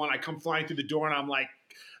got the one I come flying through the door, and I'm like,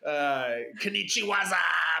 Konnichiwa's up.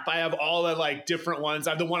 I have all the like different ones.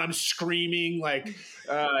 I have the one I'm screaming like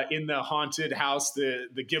in the haunted house,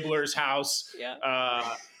 the Gibbler's house.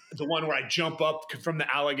 Yeah. The one where I jump up from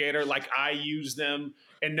the alligator. Like, I use them.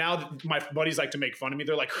 And now my buddies like to make fun of me.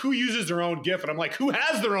 They're like, who uses their own GIF? And I'm like, who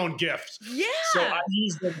has their own GIF? Yeah. So I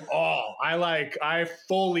use them all. I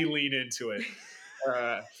fully lean into it.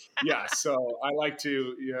 Yeah. So I like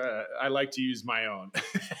to use my own.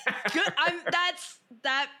 Good.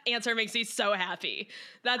 That answer makes me so happy.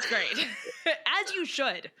 That's great. As you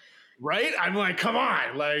should. Right? I'm like, come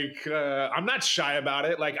on. Like, I'm not shy about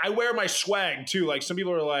it. Like, I wear my swag too. Like, some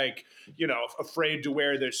people are like, afraid to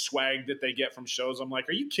wear their swag that they get from shows. I'm like,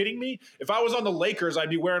 are you kidding me? If I was on the Lakers, I'd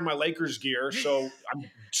be wearing my Lakers gear. So I'm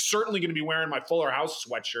certainly going to be wearing my Fuller House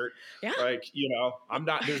sweatshirt. Yeah. Like, I'm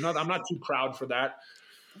not too proud for that.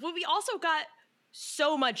 Well, we also got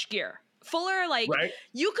so much gear. Fuller, like, Right?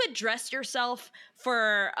 you could dress yourself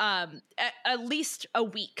for at least a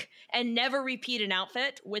week and never repeat an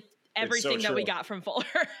outfit with It's so everything that we true. got from Fuller.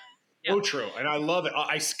 So true. And I love it.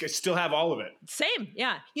 I still have all of it. Same.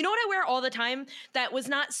 Yeah. You know what I wear all the time that was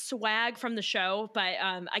not swag from the show, but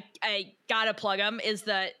I gotta plug them, is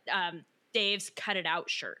the Dave's Cut It Out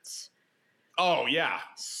shirts. Oh, yeah.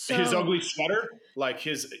 So his ugly sweater, like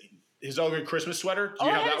his ugly Christmas sweater. Do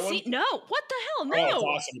you have that one? No. What the hell? No. Oh, it's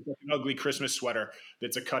awesome. It's like an ugly Christmas sweater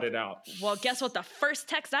that's a cut it out. Well, guess what? The first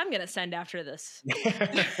text I'm going to send after this. No,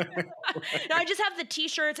 I just have the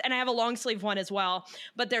t-shirts and I have a long sleeve one as well,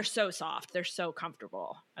 but they're so soft. They're so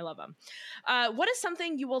comfortable. I love them. What is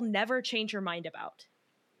something you will never change your mind about?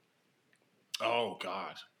 Oh,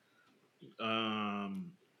 God. I'll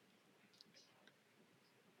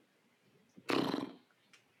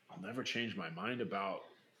never change my mind about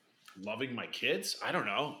loving my kids. I don't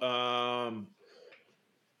know.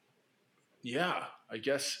 Yeah, I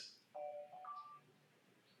guess.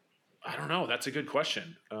 I don't know. That's a good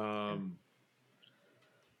question.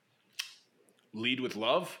 Lead with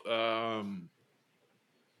love.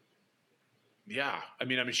 Yeah. I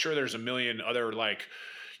mean, I'm sure there's a million other, like,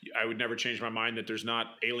 I would never change my mind that there's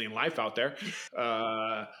not alien life out there.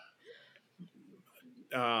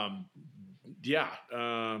 Yeah.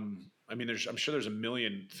 I mean, I'm sure there's a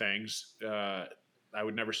million things. I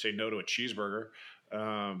would never say no to a cheeseburger.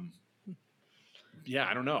 Yeah,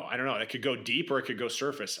 I don't know. It could go deep or it could go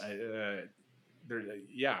surface.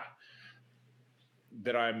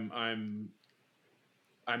 That I'm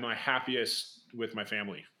my happiest with my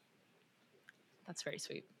family. That's very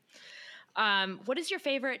sweet. What is your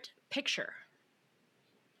favorite picture?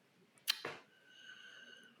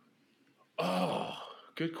 Oh,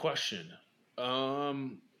 good question.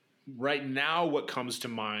 Right now, what comes to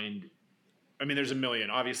mind, I mean, there's a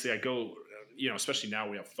million. Obviously, I go, especially now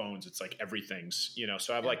we have phones. It's like everything's,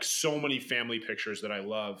 so I have like so many family pictures that I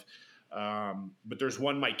love. But there's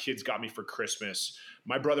one my kids got me for Christmas.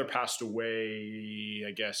 My brother passed away,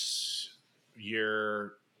 I guess,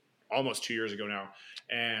 almost 2 years ago now.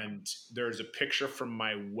 And there's a picture from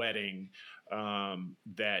my wedding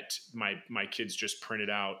that my kids just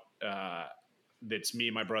printed out. That's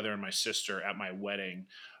me, my brother, and my sister at my wedding.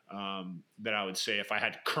 That I would say if I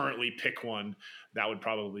had to currently pick one, that would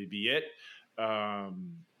probably be it.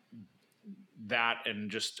 That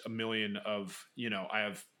and just a million of, I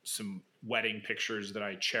have some wedding pictures that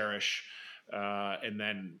I cherish. And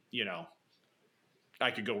then,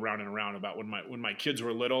 I could go round and around about when my kids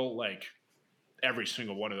were little, like every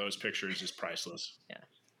single one of those pictures is priceless. Yeah.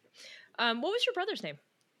 What was your brother's name?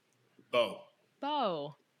 Bo. I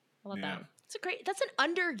love that. That's an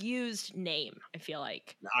underused name, I feel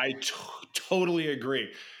like. I totally agree.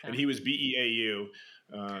 Yeah. And he was Beau,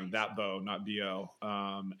 that Bo, not Bo.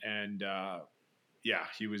 Yeah,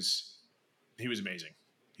 he was amazing.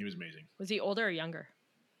 He was amazing. Was he older or younger?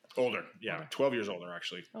 Older. Yeah. Older. 12 years older,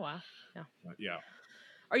 actually. Oh, wow. Yeah. Yeah.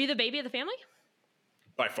 Are you the baby of the family?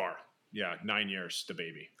 By far. Yeah. 9 years, the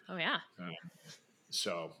baby. Oh, yeah.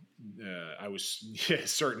 So I was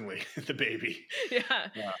certainly the baby. Yeah.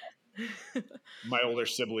 My older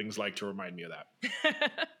siblings like to remind me of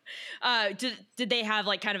that. Did they have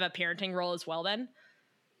like kind of a parenting role as well then?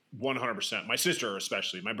 100%. My sister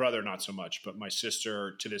especially. My brother not so much, but my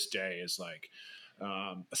sister to this day is like,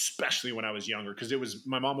 especially when I was younger, because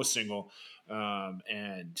my mom was single,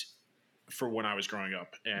 and for when I was growing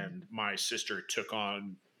up, and my sister took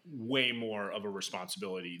on way more of a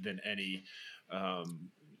responsibility than any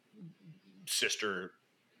sister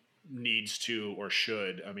needs to or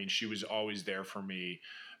should. I mean, she was always there for me.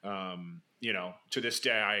 To this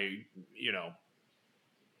day,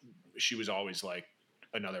 she was always like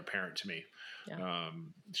another parent to me. Yeah.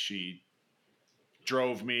 She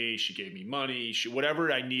drove me, she gave me money,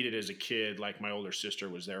 whatever I needed as a kid, like my older sister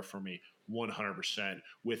was there for me 100%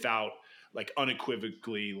 without like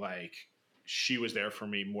unequivocally, like she was there for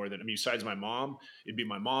me more than, besides my mom, it'd be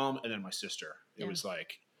my mom and then my sister. It was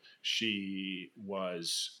like, she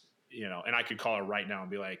was, and I could call her right now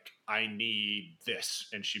and be like, I need this.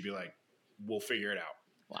 And she'd be like, we'll figure it out.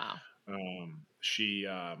 Wow.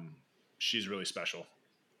 She's really special.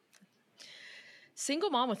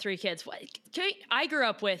 Single mom with 3 kids. I grew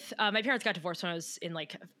up with, my parents got divorced when I was in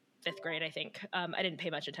like fifth grade, I think. I didn't pay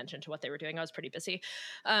much attention to what they were doing. I was pretty busy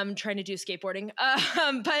trying to do skateboarding.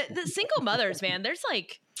 But the single mothers, man, there's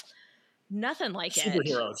like nothing like it.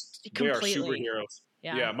 Superheroes. They are Completely. superheroes.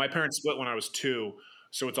 Yeah. Yeah. My parents split when I was 2,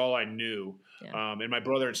 so it's all I knew. Yeah. And my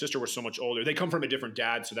brother and sister were so much older. They come from a different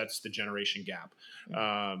dad, so that's the generation gap.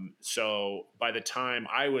 So by the time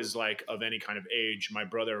I was like of any kind of age, my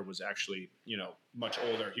brother was actually, much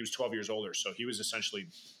older. He was 12 years older, so he was essentially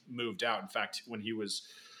moved out. In fact, when he was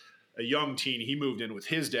a young teen, he moved in with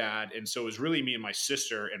his dad, and so it was really me and my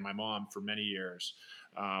sister and my mom for many years,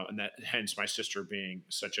 and that hence my sister being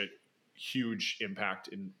such a huge impact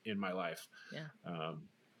in my life. Yeah.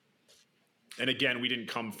 And again, we didn't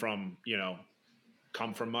come from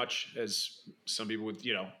much, as some people would,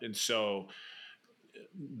 and so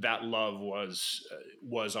that love was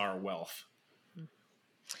our wealth.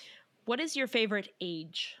 What is your favorite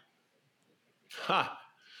age?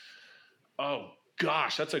 Oh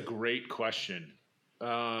gosh, that's a great question.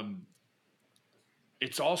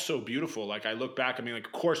 It's all so beautiful. Like I look back, I mean, like,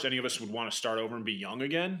 of course any of us would want to start over and be young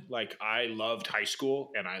again. Like I loved high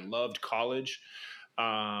school and I loved college.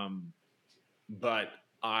 But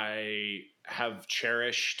I have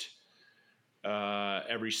cherished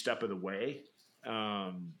every step of the way.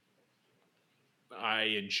 I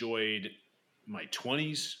enjoyed my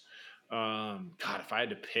 20s. God, if I had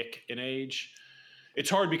to pick an age, it's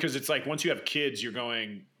hard because it's like once you have kids, you're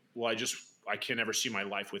going, well, I can never see my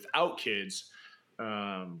life without kids.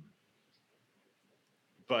 But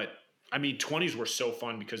I mean, 20s were so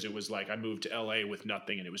fun because it was like I moved to LA with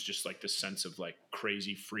nothing, and it was just like this sense of like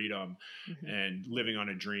crazy freedom and living on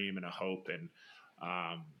a dream and a hope. And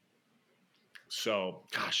so,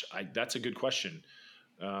 gosh, that's a good question.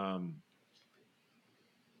 I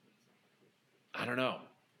don't know.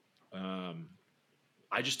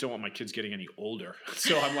 I just don't want my kids getting any older.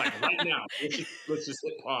 So I'm like, right now, let's just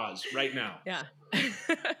hit pause right now. Yeah.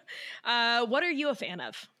 What are you a fan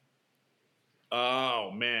of?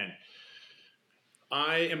 Oh, man.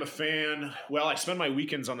 I am a fan. Well, I spend my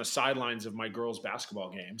weekends on the sidelines of my girls'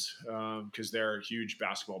 basketball games because they're huge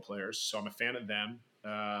basketball players. So I'm a fan of them.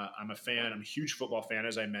 I'm a huge football fan,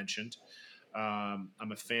 as I mentioned.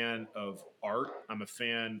 I'm a fan of art. I'm a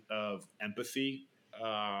fan of empathy.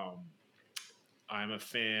 I'm a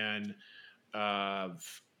fan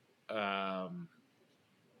of,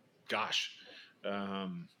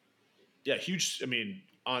 huge. I mean,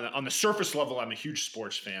 on the surface level, I'm a huge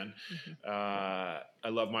sports fan. I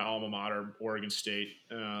love my alma mater, Oregon State.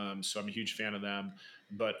 So I'm a huge fan of them.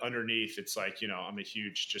 But underneath, it's like, I'm a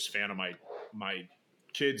huge just fan of my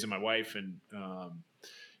kids and my wife, and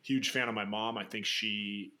huge fan of my mom. I think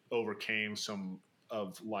she overcame some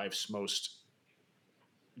of life's most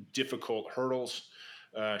difficult hurdles.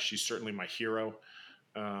 She's certainly my hero.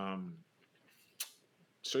 So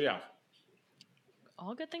yeah.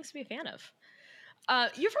 All good things to be a fan of.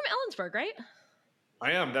 You're from Ellensburg, right?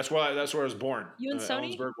 I am. That's where I was born. You and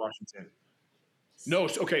Sony? Ellensburg, Washington. No.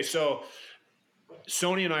 Okay. So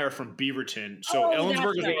Sony and I are from Beaverton. So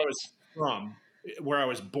Ellensburg is where I was from, where I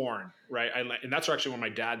was born. Right. And that's actually where my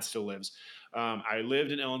dad still lives. I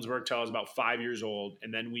lived in Ellensburg till I was about 5 years old,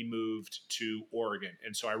 and then we moved to Oregon.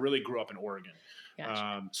 And so I really grew up in Oregon.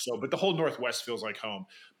 Gotcha. But the whole Northwest feels like home.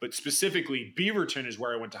 But specifically, Beaverton is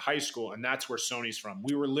where I went to high school, and that's where Sony's from.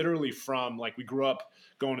 We were literally from, like, we grew up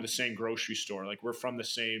going to the same grocery store. Like, we're from the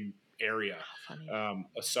same area,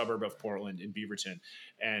 a suburb of Portland in Beaverton,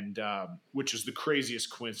 and which is the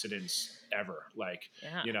craziest coincidence ever. Like,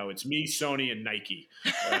 it's me, Sony, and Nike.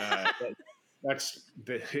 That's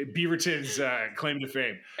the Beaverton's claim to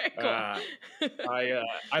fame. Cool.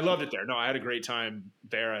 I loved it there. No, I had a great time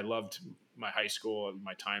there. I loved my high school and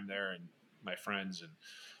my time there and my friends. And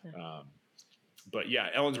but yeah,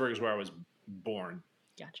 Ellensburg is where I was born.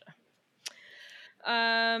 Gotcha.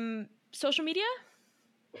 Social media?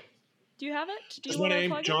 Do you have it? Just my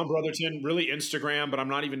name, John Brotherton. Really Instagram, but I'm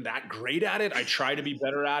not even that great at it. I try to be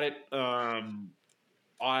better at it.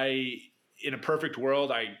 In a perfect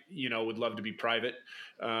world, I would love to be private,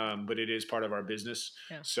 but it is part of our business.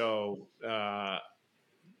 Yeah. So,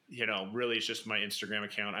 really it's just my Instagram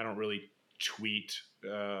account. I don't really tweet.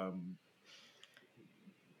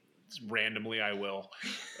 Randomly I will.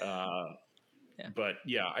 But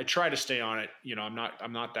yeah, I try to stay on it. I'm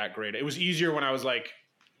not that great. It was easier when I was like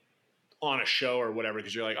on a show or whatever,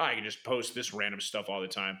 because you're like, I can just post this random stuff all the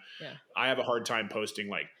time. Yeah. I have a hard time posting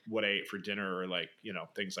like what I ate for dinner or like,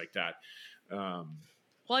 things like that. Well,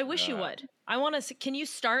 I wish you would. I want to. Can you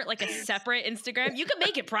start like a separate Instagram? You can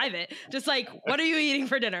make it private. Just like, what are you eating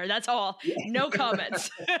for dinner? That's all. No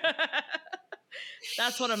comments.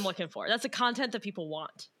 That's what I'm looking for. That's the content that people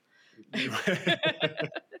want.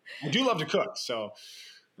 I do love to cook. So,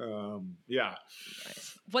 yeah.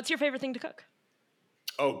 Nice. What's your favorite thing to cook?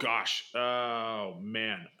 Oh gosh. Oh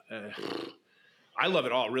man. I love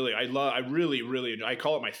it all. Really. I really, really, I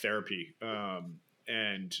call it my therapy.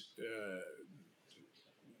 And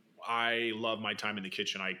I love my time in the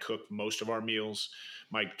kitchen. I cook most of our meals.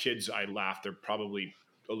 My kids, I laugh. They're probably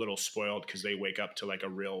a little spoiled because they wake up to like a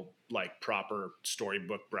real, like proper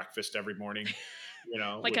storybook breakfast every morning,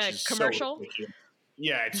 Like which a is so commercial? ridiculous.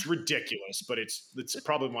 Yeah, it's ridiculous, but it's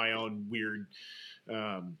probably my own weird,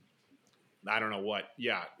 um, I don't know what.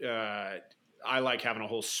 Yeah. I like having a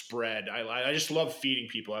whole spread. I just love feeding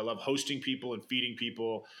people. I love hosting people and feeding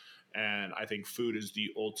people. And I think food is the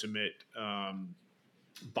ultimate,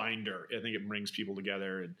 binder. I think it brings people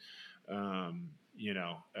together, and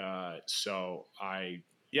so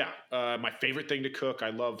my favorite thing to cook. I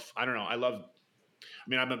love. I don't know. I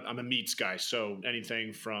mean, I'm a meats guy, so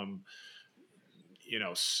anything from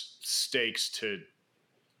steaks to.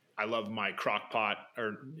 I love my crock pot,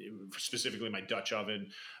 or specifically my Dutch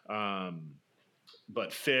oven.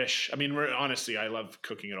 But fish. I mean, honestly, I love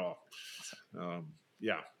cooking it all.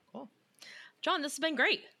 Yeah. Cool. John, this has been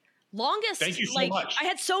great. Longest, Thank you so much. I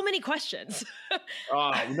had so many questions.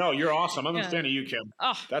 No, you're awesome. I'm a Yeah. fan of you, Kim.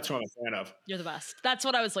 Oh, That's what I'm a fan of. you're the best. That's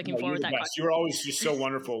what I was looking for with that question. You were always just so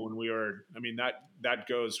wonderful when we were. I mean, that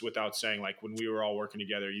goes without saying. Like when we were all working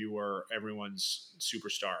together, you were everyone's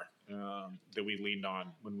superstar that we leaned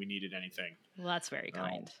on when we needed anything. Well, that's very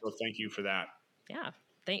kind. So thank you for that. Yeah,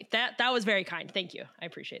 that was very kind. Thank you. I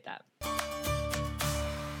appreciate that.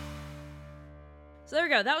 So there we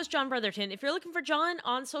go. That was John Brotherton. If you're looking for John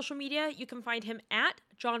on social media, you can find him at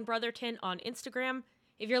John Brotherton on Instagram.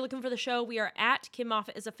 If you're looking for the show, we are at Kim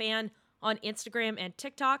Moffitt is a fan on Instagram and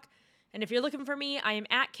TikTok. And if you're looking for me, I am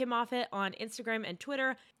at Kim Moffitt on Instagram and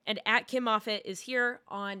Twitter. And at Kim Moffitt is here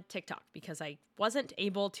on TikTok because I wasn't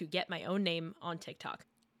able to get my own name on TikTok.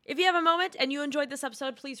 If you have a moment and you enjoyed this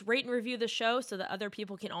episode, please rate and review the show so that other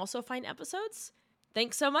people can also find episodes.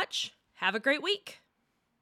 Thanks so much. Have a great week.